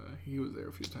 He was there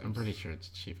a few times. I'm pretty sure it's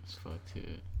cheap as fuck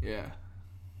too. Yeah.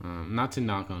 Not to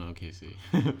knock on OKC,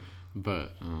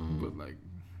 but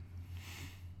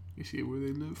you see where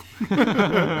they live?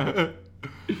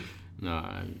 No,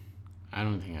 I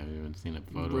don't think I've even seen a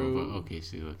photo of what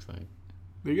OKC looks like.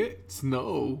 They get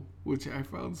snow, which I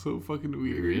found so fucking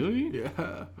weird. Really?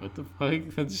 Yeah. What the fuck?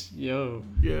 Yeah,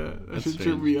 that should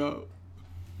trip me out.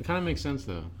 It kind of makes sense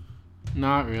though.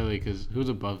 Not really, because who's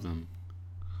above them?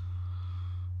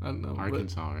 I don't know.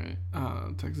 Arkansas, right?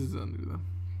 Texas is under them.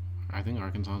 I think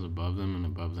Arkansas is above them, and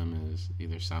above them is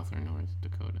either South or North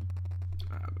Dakota.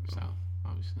 I don't know. South,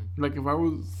 obviously. If I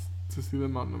was to see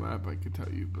them on the map, I could tell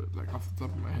you, but off the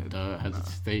top of my head. Has a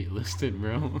state listed,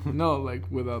 bro? No,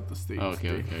 without the state.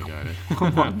 Okay, got it.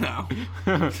 Come on now.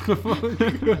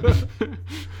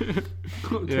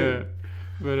 Okay. Yeah,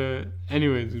 but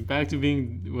anyways, back to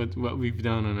being what we've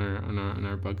done on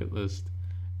our bucket list.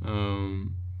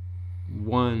 One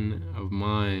of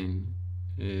mine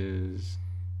is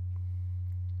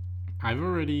I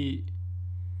don't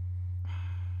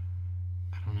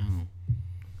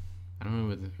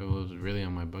know if it was really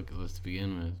on my bucket list to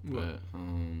begin with, but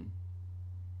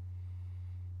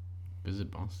visit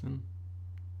Boston.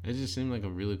 It just seemed like a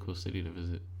really cool city to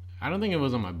visit. I don't think it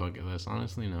was on my bucket list,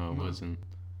 honestly. No, it wasn't.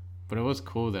 But it was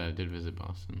cool that I did visit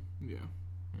Boston. Yeah,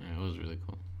 it was really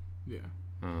cool. Yeah,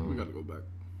 we gotta go back.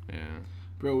 Yeah,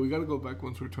 bro, we gotta go back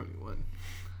once we're 21,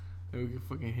 and we can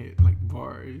fucking hit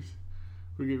bars.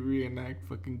 We can reenact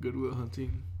fucking Goodwill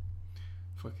Hunting.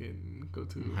 Fucking go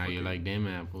to how you like damn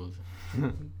apples.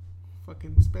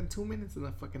 Fucking spend 2 minutes in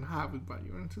a fucking Hobbit bar.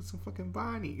 You run into some fucking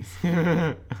Bonnies.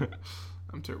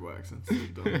 I'm terrible accents.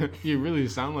 You really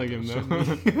sound like him though.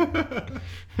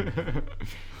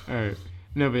 All right.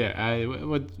 No, but yeah,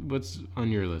 what's on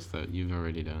your list that you've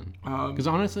already done? Because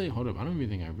honestly, hold up, I don't even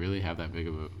think I really have that big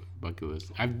of a bucket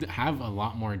list. I have a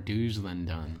lot more do's than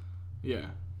done. Yeah.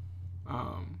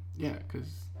 Yeah, because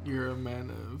you're a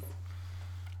man of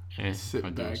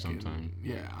sit back sometimes.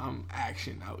 I'm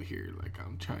action out here.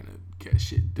 I'm trying to get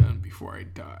shit done before I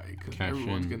die, because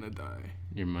everyone's gonna die.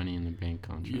 Your money in the bank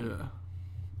contract.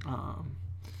 Yeah.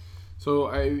 So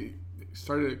I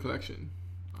started a collection.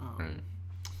 Right.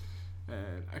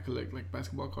 And I collect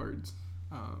basketball cards.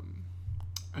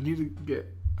 I need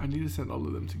to send all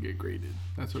of them to get graded.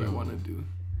 That's what I want to do.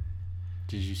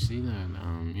 Did you see that?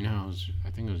 I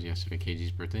think it was yesterday,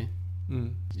 KG's birthday.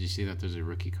 Did you see that there's a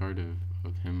rookie card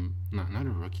of him? Not a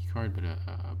rookie card, but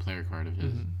a player card of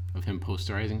his of him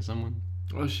posterizing someone.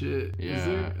 Oh shit!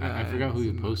 Yeah, I forgot who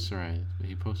he posterized, but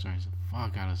he posterized the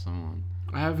fuck out of someone.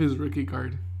 I have his rookie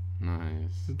card.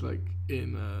 Nice. It's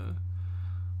in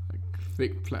like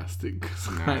thick plastic.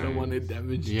 So I don't want it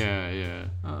damaged. Yeah.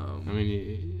 I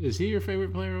mean, is he your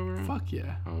favorite player overall? Fuck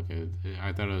yeah. Oh, okay,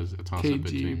 I thought it was a toss-up KG,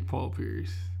 between Paul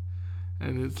Pierce.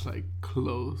 And it's like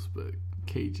close, but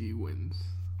KG wins.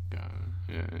 Yeah.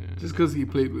 Just because he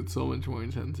played with so much more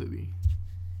intensity.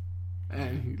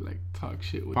 And he like talk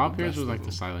shit with Paul the Pierce best was of like them.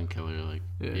 the silent killer. Like,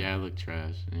 yeah, I look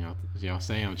trash. And y'all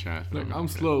say I'm trash. But Like, I'm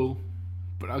slow,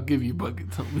 but I'll give you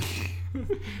buckets on me.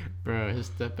 Bro, his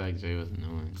step back J was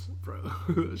annoying. Bro,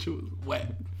 that shit was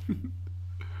wet.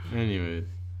 Anyway,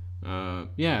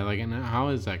 yeah, like, and how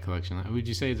is that collection? Would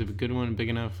you say it's a good one, big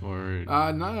enough, or? Nah,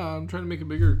 I'm trying to make it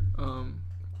bigger.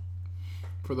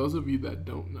 For those of you that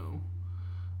don't know,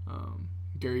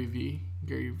 Gary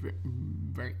Vaynerchuk.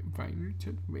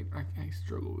 I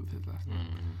struggle with his last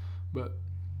name, but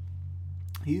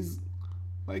he's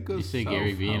like a. You say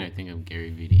Gary V, and I think of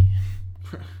Gary VD.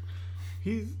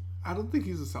 I don't think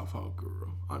he's a self-help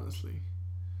guru, honestly.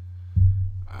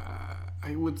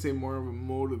 I would say more of a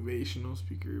motivational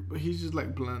speaker, but he's just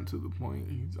like blunt to the point.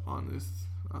 He's honest.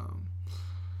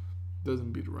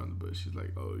 Doesn't beat around the bush. He's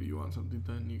like, oh, you want something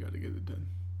done, you got to get it done.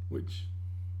 Which,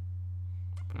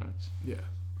 yeah.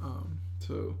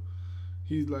 So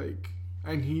he's like,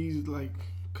 and he's like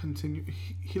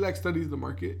he like studies the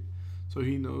market, so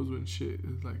he knows when shit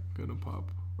is like gonna pop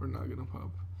or not gonna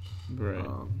pop. Right.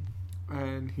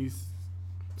 And he's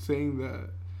saying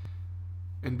that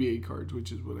NBA cards,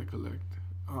 which is what I collect,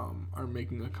 are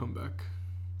making a comeback.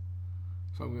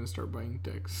 So I'm gonna start buying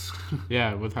decks.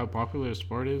 Yeah, with how popular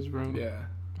sport is, bro. Yeah,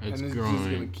 it's and growing. Just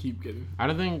gonna keep getting.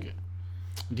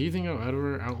 Do you think it'll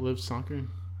ever outlive soccer?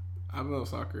 I don't know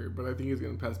soccer, but I think it's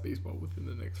gonna pass baseball within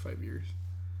the next 5 years,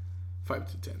 5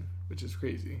 to 10, which is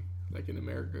crazy. Like in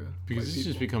America, because it's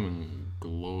just becoming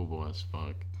global as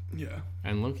fuck. Yeah,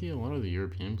 and low-key, a lot of the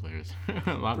European players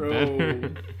are a lot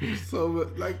better. so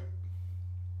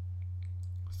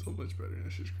much better.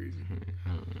 That's just crazy. I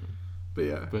don't know. But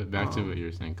yeah. But back to what you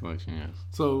were saying, collection, yes.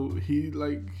 So he's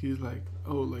like,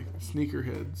 oh, like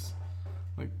sneakerheads,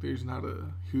 like there's not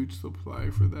a huge supply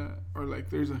for that, or like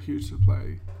there's a huge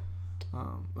supply,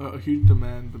 a huge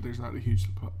demand, but there's not a huge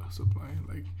supply.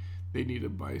 Like they need to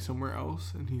buy somewhere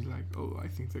else, and he's like, oh, I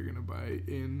think they're gonna buy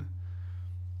in,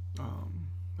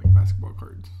 like basketball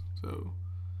cards. So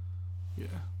yeah,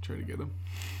 try to get them.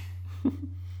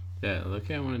 Yeah, look,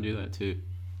 I want to do that too.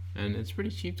 And it's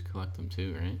pretty cheap to collect them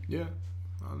too, right? Yeah,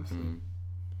 honestly.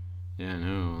 Yeah,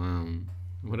 no.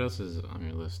 What else is on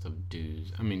your list of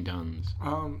duns?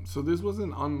 So this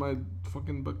wasn't on my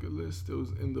fucking bucket list. It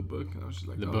was in the book, and I was just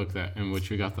like, the book that in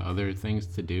which we got the other things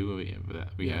to do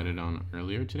that we added on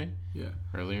earlier today. Yeah.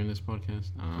 Earlier in this podcast.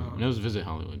 And it was Visit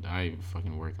Hollywood. I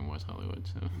fucking work in West Hollywood,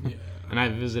 so. Yeah. And I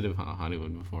visited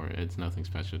Hollywood before. It's nothing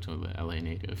special to the LA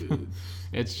native.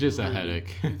 It's just a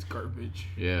headache. It's garbage.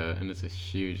 Yeah, and it's a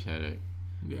huge headache.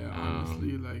 Yeah,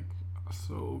 honestly, like,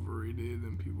 so overrated,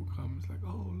 and people come, it's like,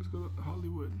 oh, let's go to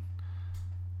Hollywood.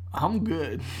 I'm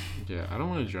good. Yeah, I don't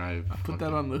want to drive. I put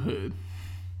that on the hood.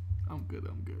 I'm good.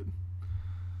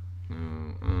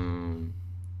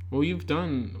 Well, you've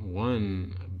done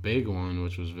one big one,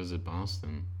 which was Visit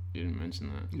Boston. You didn't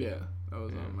mention that. Yeah, that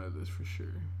was on my list for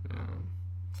sure. Yeah.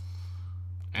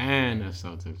 And a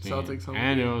Celtics game.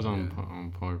 And it was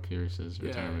on Paul Pierce's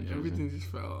retirement jersey. Everything just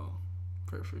fell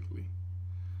perfectly.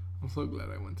 I'm so glad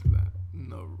I went to that.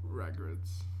 No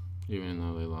regrets. Even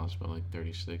though they lost by like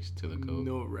 36 to the Colts.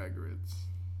 No regrets.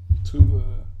 To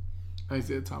the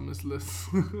Isaiah Thomas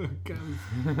list.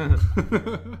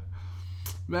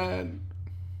 Man,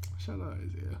 shout out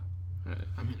Isaiah.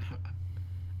 I mean,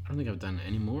 I don't think I've done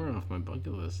any more off my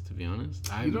bucket list, to be honest.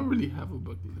 You don't really have a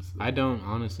bucket list, though. I don't,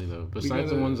 honestly, though. Besides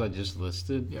the ones I just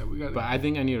listed. Yeah, we got it. But I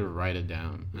think I need to write it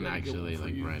down and actually,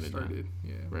 like, write it down.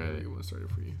 Yeah, right. Get one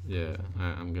started for you. Yeah,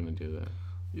 I'm going to do that.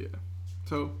 Yeah.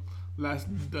 So, last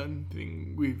done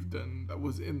thing we've done that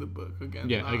was in the book again.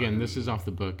 Yeah, again, this is off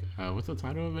the book. What's the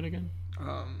title of it again?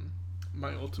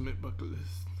 My Ultimate Bucket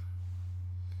List.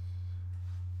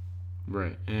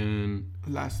 Right, and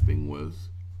last thing was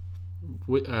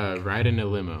ride in a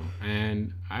limo,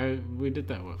 and we did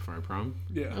that for our prom.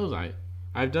 Yeah, that was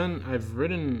I've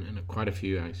written in quite a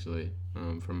few actually,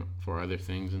 for other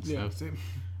things and stuff. Yeah, same.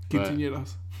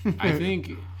 Quinceañeras. I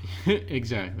think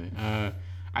exactly.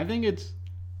 I think it's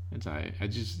I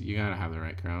just you gotta have the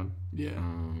right crowd. Yeah,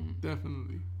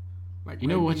 definitely. Like, you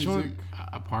know which one?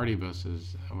 A party bus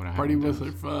is what I. Party bus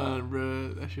are fun, bro.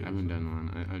 That shit. I haven't done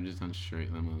one. I've just done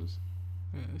straight limos.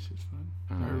 Yeah, that shit's fun.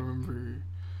 I remember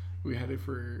we had it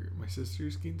for my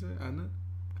sister's quinta, Anna,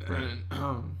 right.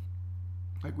 And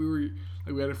like we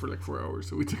had it for like 4 hours,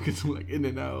 so we took it to like In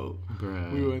and Out.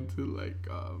 Bruh. We went to like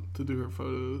to do her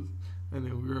photos, and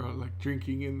then we were all like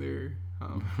drinking in there.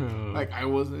 Like I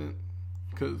wasn't,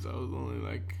 cause I was only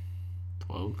like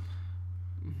 12.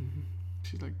 Mm-hmm.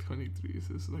 She's like 23,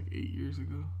 so it's like 8 years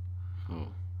ago. Oh.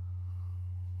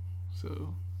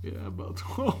 So yeah, about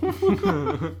 12.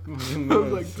 I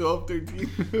was like 12,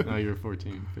 13. Oh, you were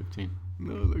 14, 15.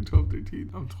 No, it was like 12, 13.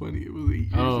 I'm 20. It was 8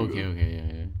 years ago. Oh, okay,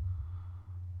 yeah.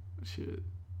 Shit.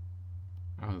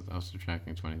 I was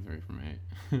subtracting 23 from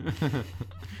 8.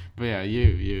 But yeah,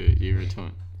 you were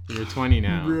 20. You're 20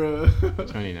 now.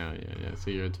 Bruh. 20 now, yeah.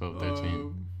 So you're 12,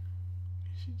 13.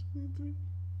 Is she 23?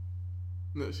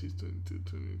 No, she's 22,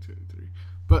 23.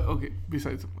 But okay,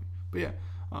 besides the point. But yeah,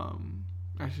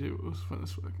 actually it was fun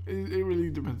as fuck. It really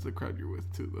depends the crowd you're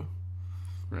with too, though.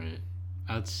 Right.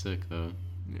 That's sick though.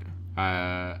 Yeah.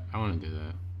 I want to do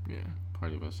that. Yeah.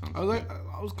 Party bus sounds.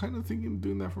 I was kind of thinking of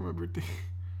doing that for my birthday.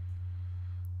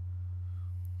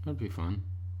 That'd be fun.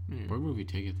 Yeah. Where would we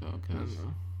take it though? I don't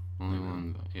know. Only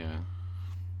one. Yeah.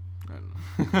 I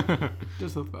don't know.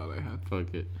 Just a thought I had.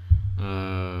 Fuck it.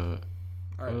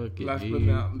 Alright, last but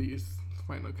not least,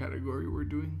 final category we're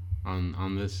doing.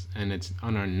 On this, and it's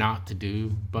on our not to do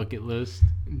bucket list.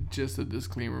 Just a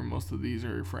disclaimer, most of these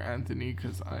are for Anthony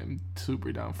because I'm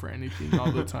super down for anything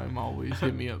all the time. Always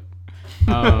hit me up.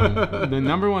 The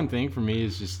number one thing for me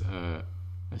is just a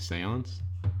seance.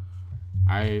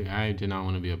 I did not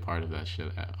want to be a part of that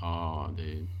shit at all,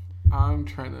 dude. I'm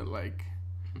trying to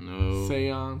no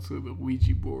seance with a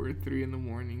Ouija board, 3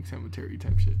 a.m, cemetery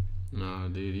type shit. No,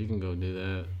 dude, you can go do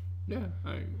that. Yeah,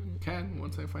 I can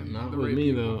once I find not the with right me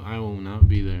people. though. I will not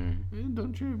be there. Yeah,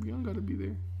 don't trip, you don't gotta be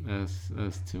there.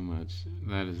 That's too much.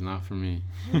 That is not for me.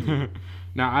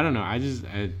 No, I don't know. Nah,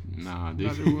 dude. Not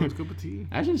everyone's cup of tea.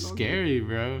 That's just scary,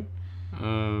 bro.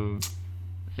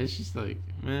 It's just like,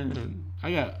 man,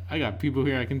 I got people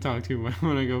here I can talk to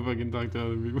when I go fucking talk to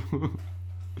other people.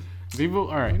 People,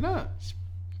 all right. Why not?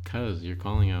 Cause you're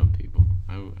calling out people.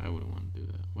 I wouldn't want to do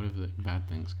that. What if the bad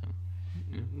things come?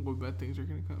 Yeah. What bad things are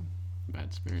gonna come?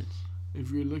 Bad spirits.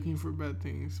 If you're looking for bad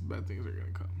things are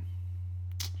gonna come.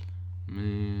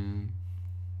 Man.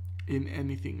 In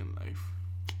anything in life.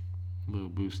 Little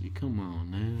Boosie, come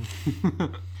on, man.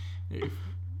 Hey,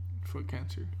 for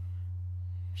cancer.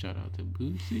 Shout out to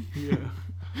Boosie. Yeah.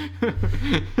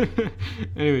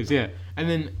 Anyways, yeah. And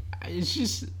then it's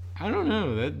just, I don't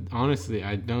know. That honestly,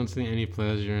 I don't see any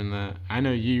pleasure in that. I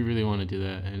know you really want to do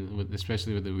that, and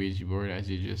especially with the Ouija board, as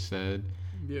you just said.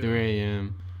 Yeah. 3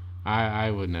 a.m. I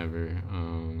would never.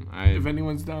 If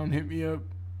anyone's down, hit me up.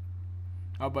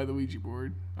 I'll buy the Ouija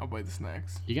board. I'll buy the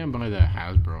snacks. You can buy the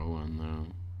Hasbro one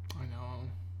though. I know.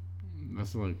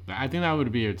 That's like, I think that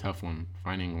would be a tough one.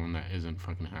 Finding one that isn't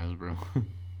fucking Hasbro.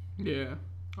 Yeah,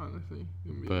 honestly.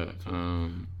 But it's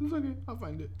okay. I'll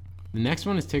find it. The next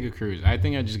one is take a cruise. I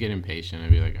think I just get impatient.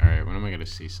 I'd be like, all right, when am I gonna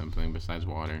see something besides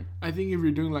water? I think if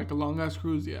you're doing like a long ass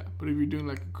cruise, yeah. But if you're doing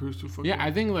like a cruise to fucking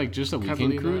I think like just a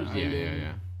weekend cruise. Island,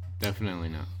 Yeah. Definitely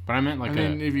not. But I meant like. And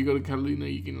then if you go to Catalina,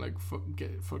 you can like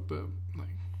get fucked up, like.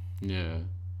 Yeah,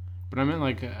 but I meant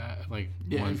like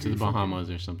one to the Bahamas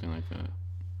or something like that.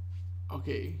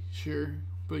 Okay, sure,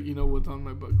 but you know what's on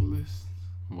my bucket list?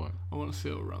 What? I want to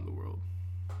sail around the world.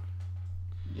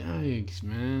 Yikes,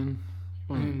 man.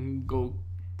 And go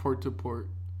port to port,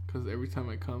 because every time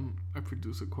I come, I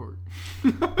produce a cork.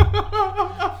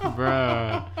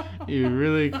 Bruh, you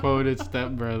really quoted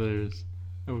Step Brothers.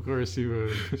 Of course you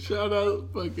would. Shout out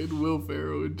fucking Will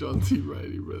Ferrell and John C.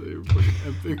 Reilly, bro. They were fucking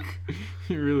epic.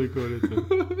 You really quoted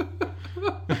them.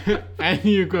 And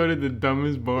you quoted the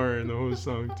dumbest bar in the whole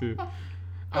song, too.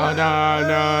 Oh,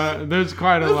 no. There's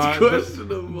quite a lot.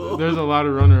 Questionable. There's a lot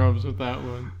of runner-ups with that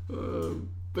one.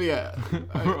 But yeah.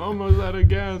 We're almost out of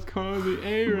gas. Call the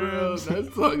A-Rams.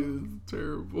 That song is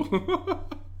terrible.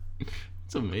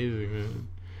 It's amazing, man.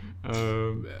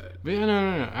 But yeah,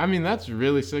 no. I mean, that's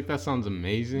really sick. That sounds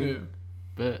amazing. Yeah.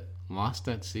 But lost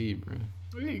at sea, bro.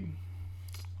 Hey,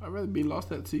 I'd rather be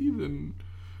lost at sea than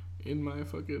in my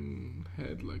fucking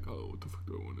head, like, oh, what the fuck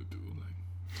do I want to do?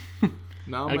 Like,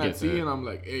 now I'm at sea and I'm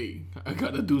like, hey, I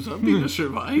gotta do something to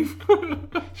survive.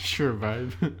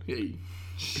 Survive. Hey,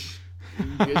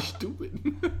 get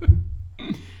stupid.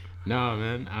 No,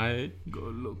 man,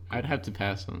 I'd have to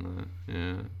pass on that.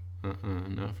 Yeah,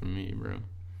 not for me, bro.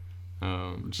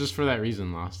 Just for that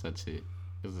reason, lost at sea.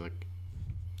 Cause like,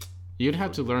 you'd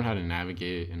have to learn how to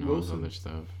navigate and all this other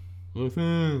stuff.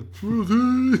 Wilson.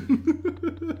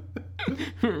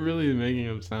 Really making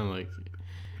him sound like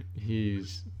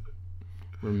he's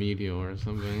remedial or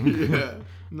something. Yeah,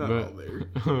 not all there.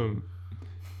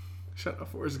 Shut up,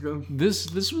 Forrest Gump.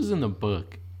 This was in the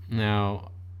book.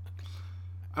 Now,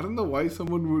 I don't know why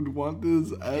someone would want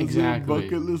this as a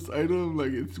bucket list item.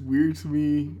 Like, it's weird to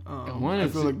me. I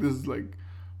feel like this is like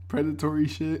predatory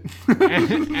shit.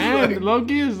 and like,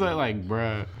 Loki is like,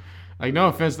 bruh. Like, no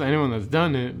offense to anyone that's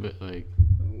done it, but like,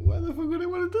 why the fuck would they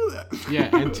want to do that?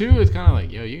 Yeah, and two, it's kind of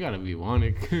like, yo, you gotta be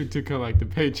wanted to collect the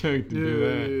paycheck to do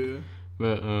that. Yeah.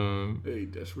 But hey,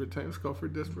 desperate times call for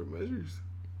desperate measures.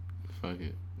 Fuck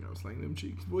it. I was like them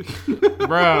cheeks, boy.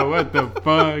 Bro, what the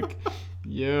fuck?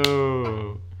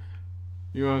 Yo,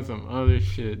 you want some other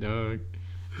shit, dog?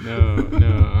 No,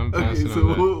 I'm passing on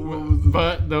that. What was this?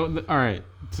 But all right.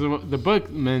 So the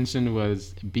book mentioned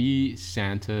was be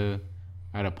Santa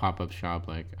at a pop-up shop,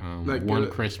 like one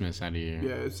Christmas out of year.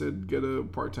 Yeah, it said get a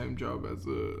part-time job as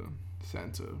a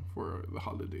Santa for the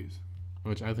holidays,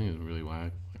 which I think is really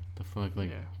whack. The fuck,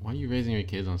 like, why are you raising your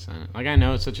kids on Santa? Like, I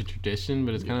know it's such a tradition,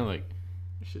 but it's kind of like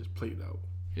it's just played out.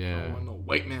 Yeah, I don't want no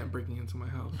white man breaking into my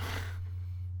house.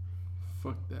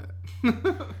 Fuck that.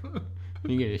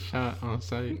 You get a shot on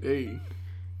sight. Hey,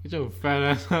 get your fat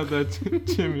ass out there,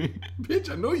 Jimmy.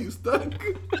 Bitch, I know you stuck.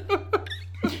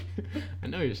 I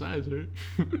know your size hurt.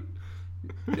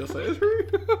 Your size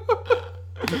hurt?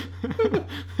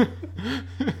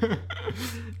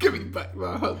 Give me back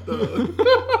my hot dog.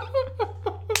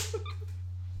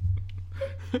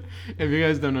 If you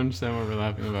guys don't understand what we're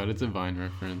laughing about, it's a Vine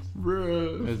reference.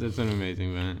 Bruh. It's an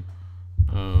amazing Vine.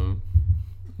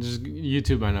 Just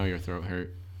YouTube, I know your throat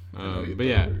hurt. But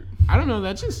yeah, I don't know.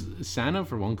 That's just Santa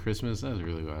for one Christmas. That's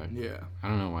really whack. Yeah. I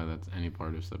don't know why that's any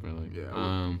part of stuff really.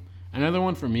 Yeah. Another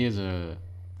one for me is a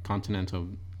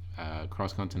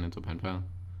cross-continental pen pal.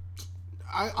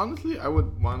 I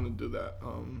would want to do that.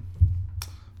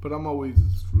 But I'm always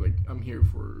like, I'm here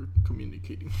for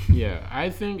communicating. Yeah, I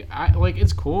think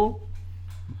it's cool,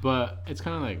 but it's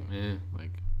kind of like, like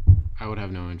I would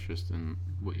have no interest in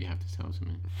what you have to tell to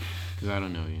me because I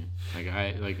don't know you.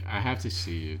 I have to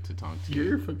see you to talk to you.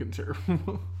 You're fucking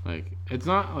terrible. Like, it's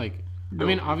not like, no. I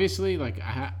mean, obviously, like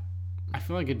I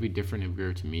feel like it'd be different if we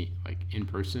were to meet like in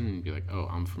person and be like, oh,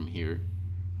 I'm from here.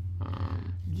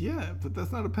 Yeah, but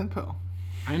that's not a pen pal.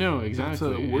 I know, exactly.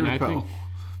 That's a word pal.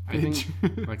 I think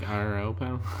like IRL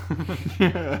pal.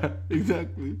 Yeah,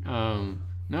 exactly.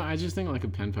 No, I just think like a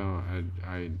pen pal.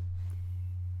 I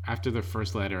after the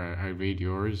first letter, I read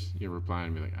your reply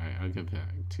and be like, I'll get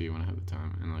back to you when I have the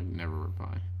time, and like never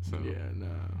reply. So yeah, no,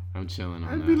 I'm chilling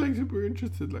on I'd be like super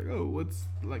interested, like, oh, what's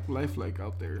like life like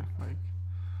out there, like.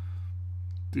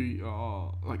 Do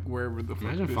y'all like wherever the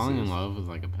fuck imagine falling in love with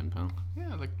like a pen pal?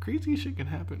 Yeah, like crazy shit can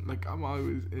happen. Like I'm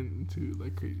always into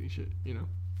like crazy shit, you know.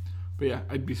 But yeah,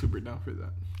 I'd be super down for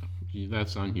that.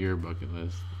 That's on your bucket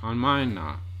list. On mine,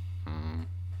 not.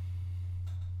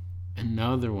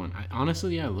 Another one.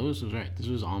 Honestly, yeah, Lewis was right. This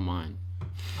was all mine.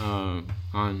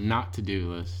 On not to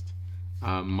do list.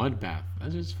 Mud bath.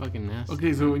 That's just fucking nasty.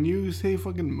 Okay, so when you say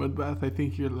fucking mud bath, I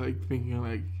think you're like thinking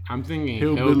like I'm thinking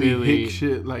hillbilly hick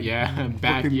shit, like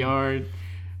backyard.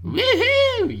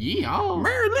 Woohoo! Yeehaw!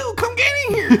 Mary Lou, come get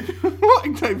in here!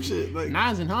 Like type shit, like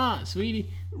nice and hot, sweetie.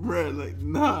 Bruh, like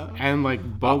nah. And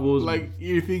like bubbles. Like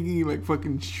you're thinking like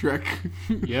fucking Shrek.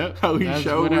 Yep. How he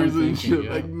showers and shit.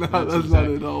 Yep. Like nah, that's not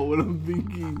at all what I'm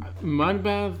thinking. Mud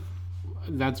bath.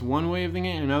 That's one way of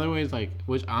thinking. Another way is like,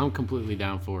 which I'm completely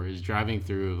down for, is driving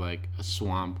through like a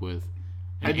swamp with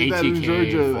an ATK that in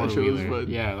Georgia. That shit was fun.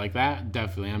 Yeah, like that.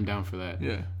 Definitely, I'm down for that.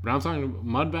 Yeah. But I'm talking about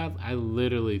mud bath. I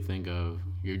literally think of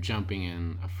you're jumping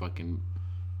in a fucking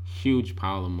huge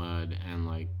pile of mud and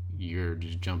like you're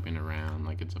just jumping around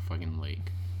like it's a fucking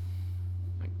lake.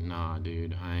 Like, nah,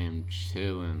 dude, I am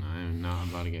chilling. I am not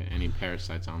about to get any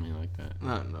parasites on me like that.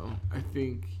 I don't know. I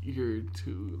think you're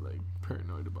too like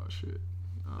paranoid about shit.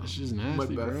 It's just nasty,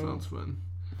 mud bath bro. sounds fun.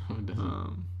 No, it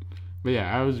doesn't. But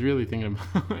yeah, I was really thinking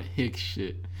about hick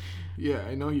shit. Yeah,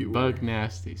 I know you were. Buck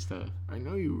nasty stuff. I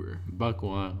know you were. Buck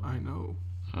wild. I know.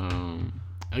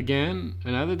 Again,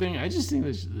 another thing, I just think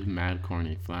this is mad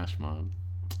corny flash mob.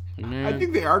 Like, man, I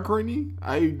think they are corny.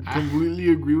 I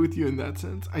completely agree with you in that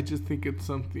sense. I just think it's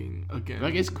something, again.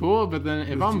 Like, it's cool, but then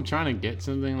if I'm trying to get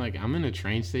something, like, I'm in a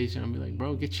train station, I'll be like,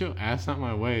 bro, get your ass out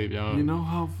my way, yo. You know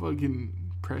how fucking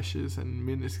precious and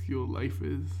minuscule life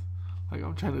is? Like,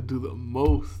 I'm trying to do the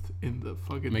most in the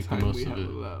fucking Make time we have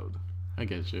allowed. I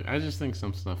get you. I just think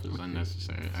some stuff is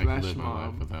unnecessary. I could live my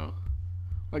life without.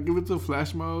 Like, if it's a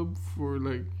flash mob for,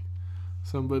 like,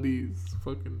 somebody's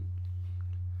fucking,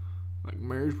 like,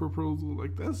 marriage proposal,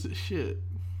 like, that's just shit.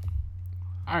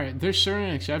 Alright, there's certain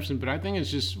exceptions, but I think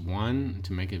it's just one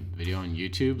to make a video on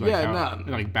YouTube. Like yeah,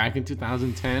 like back in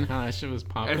 2010, how that shit was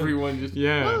popping. Everyone just,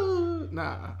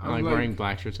 nah. I'm like wearing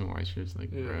black shirts and white shirts,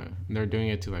 like, bruh. And they're doing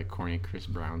it to, like, corny Chris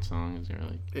Brown songs. They're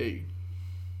like, hey,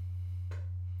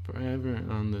 Forever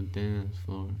on the dance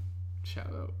floor. Shout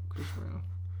out Chris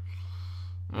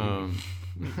Brown.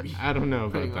 Maybe. I don't know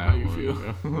about that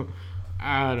one, bro.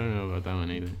 I don't know about that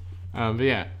one either. But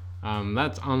yeah,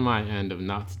 that's on my end of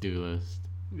not to do list.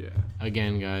 Yeah.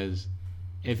 Again, guys,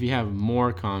 if you have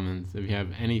more comments, if you have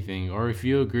anything, or if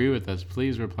you agree with us,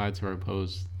 please reply to our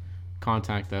post.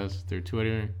 Contact us through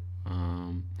Twitter.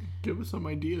 Give us some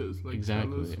ideas. Like,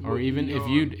 exactly. Or even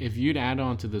if you'd add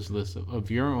on to this list of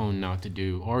your own not to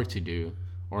do or to do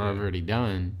or have already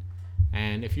done,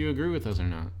 and if you agree with us or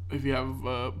not. If you have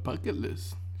a bucket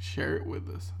list, share it with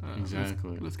us.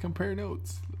 Exactly. Let's compare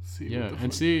notes. Let's see. Yeah,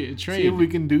 and trade. See if we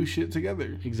can do shit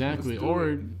together. Exactly.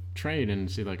 Or trade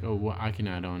and see like, oh, what I can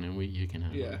add on and you can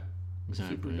add. Yeah. On.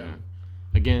 Exactly. Super down.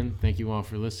 Again, thank you all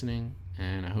for listening,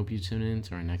 and I hope you tune in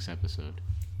to our next episode.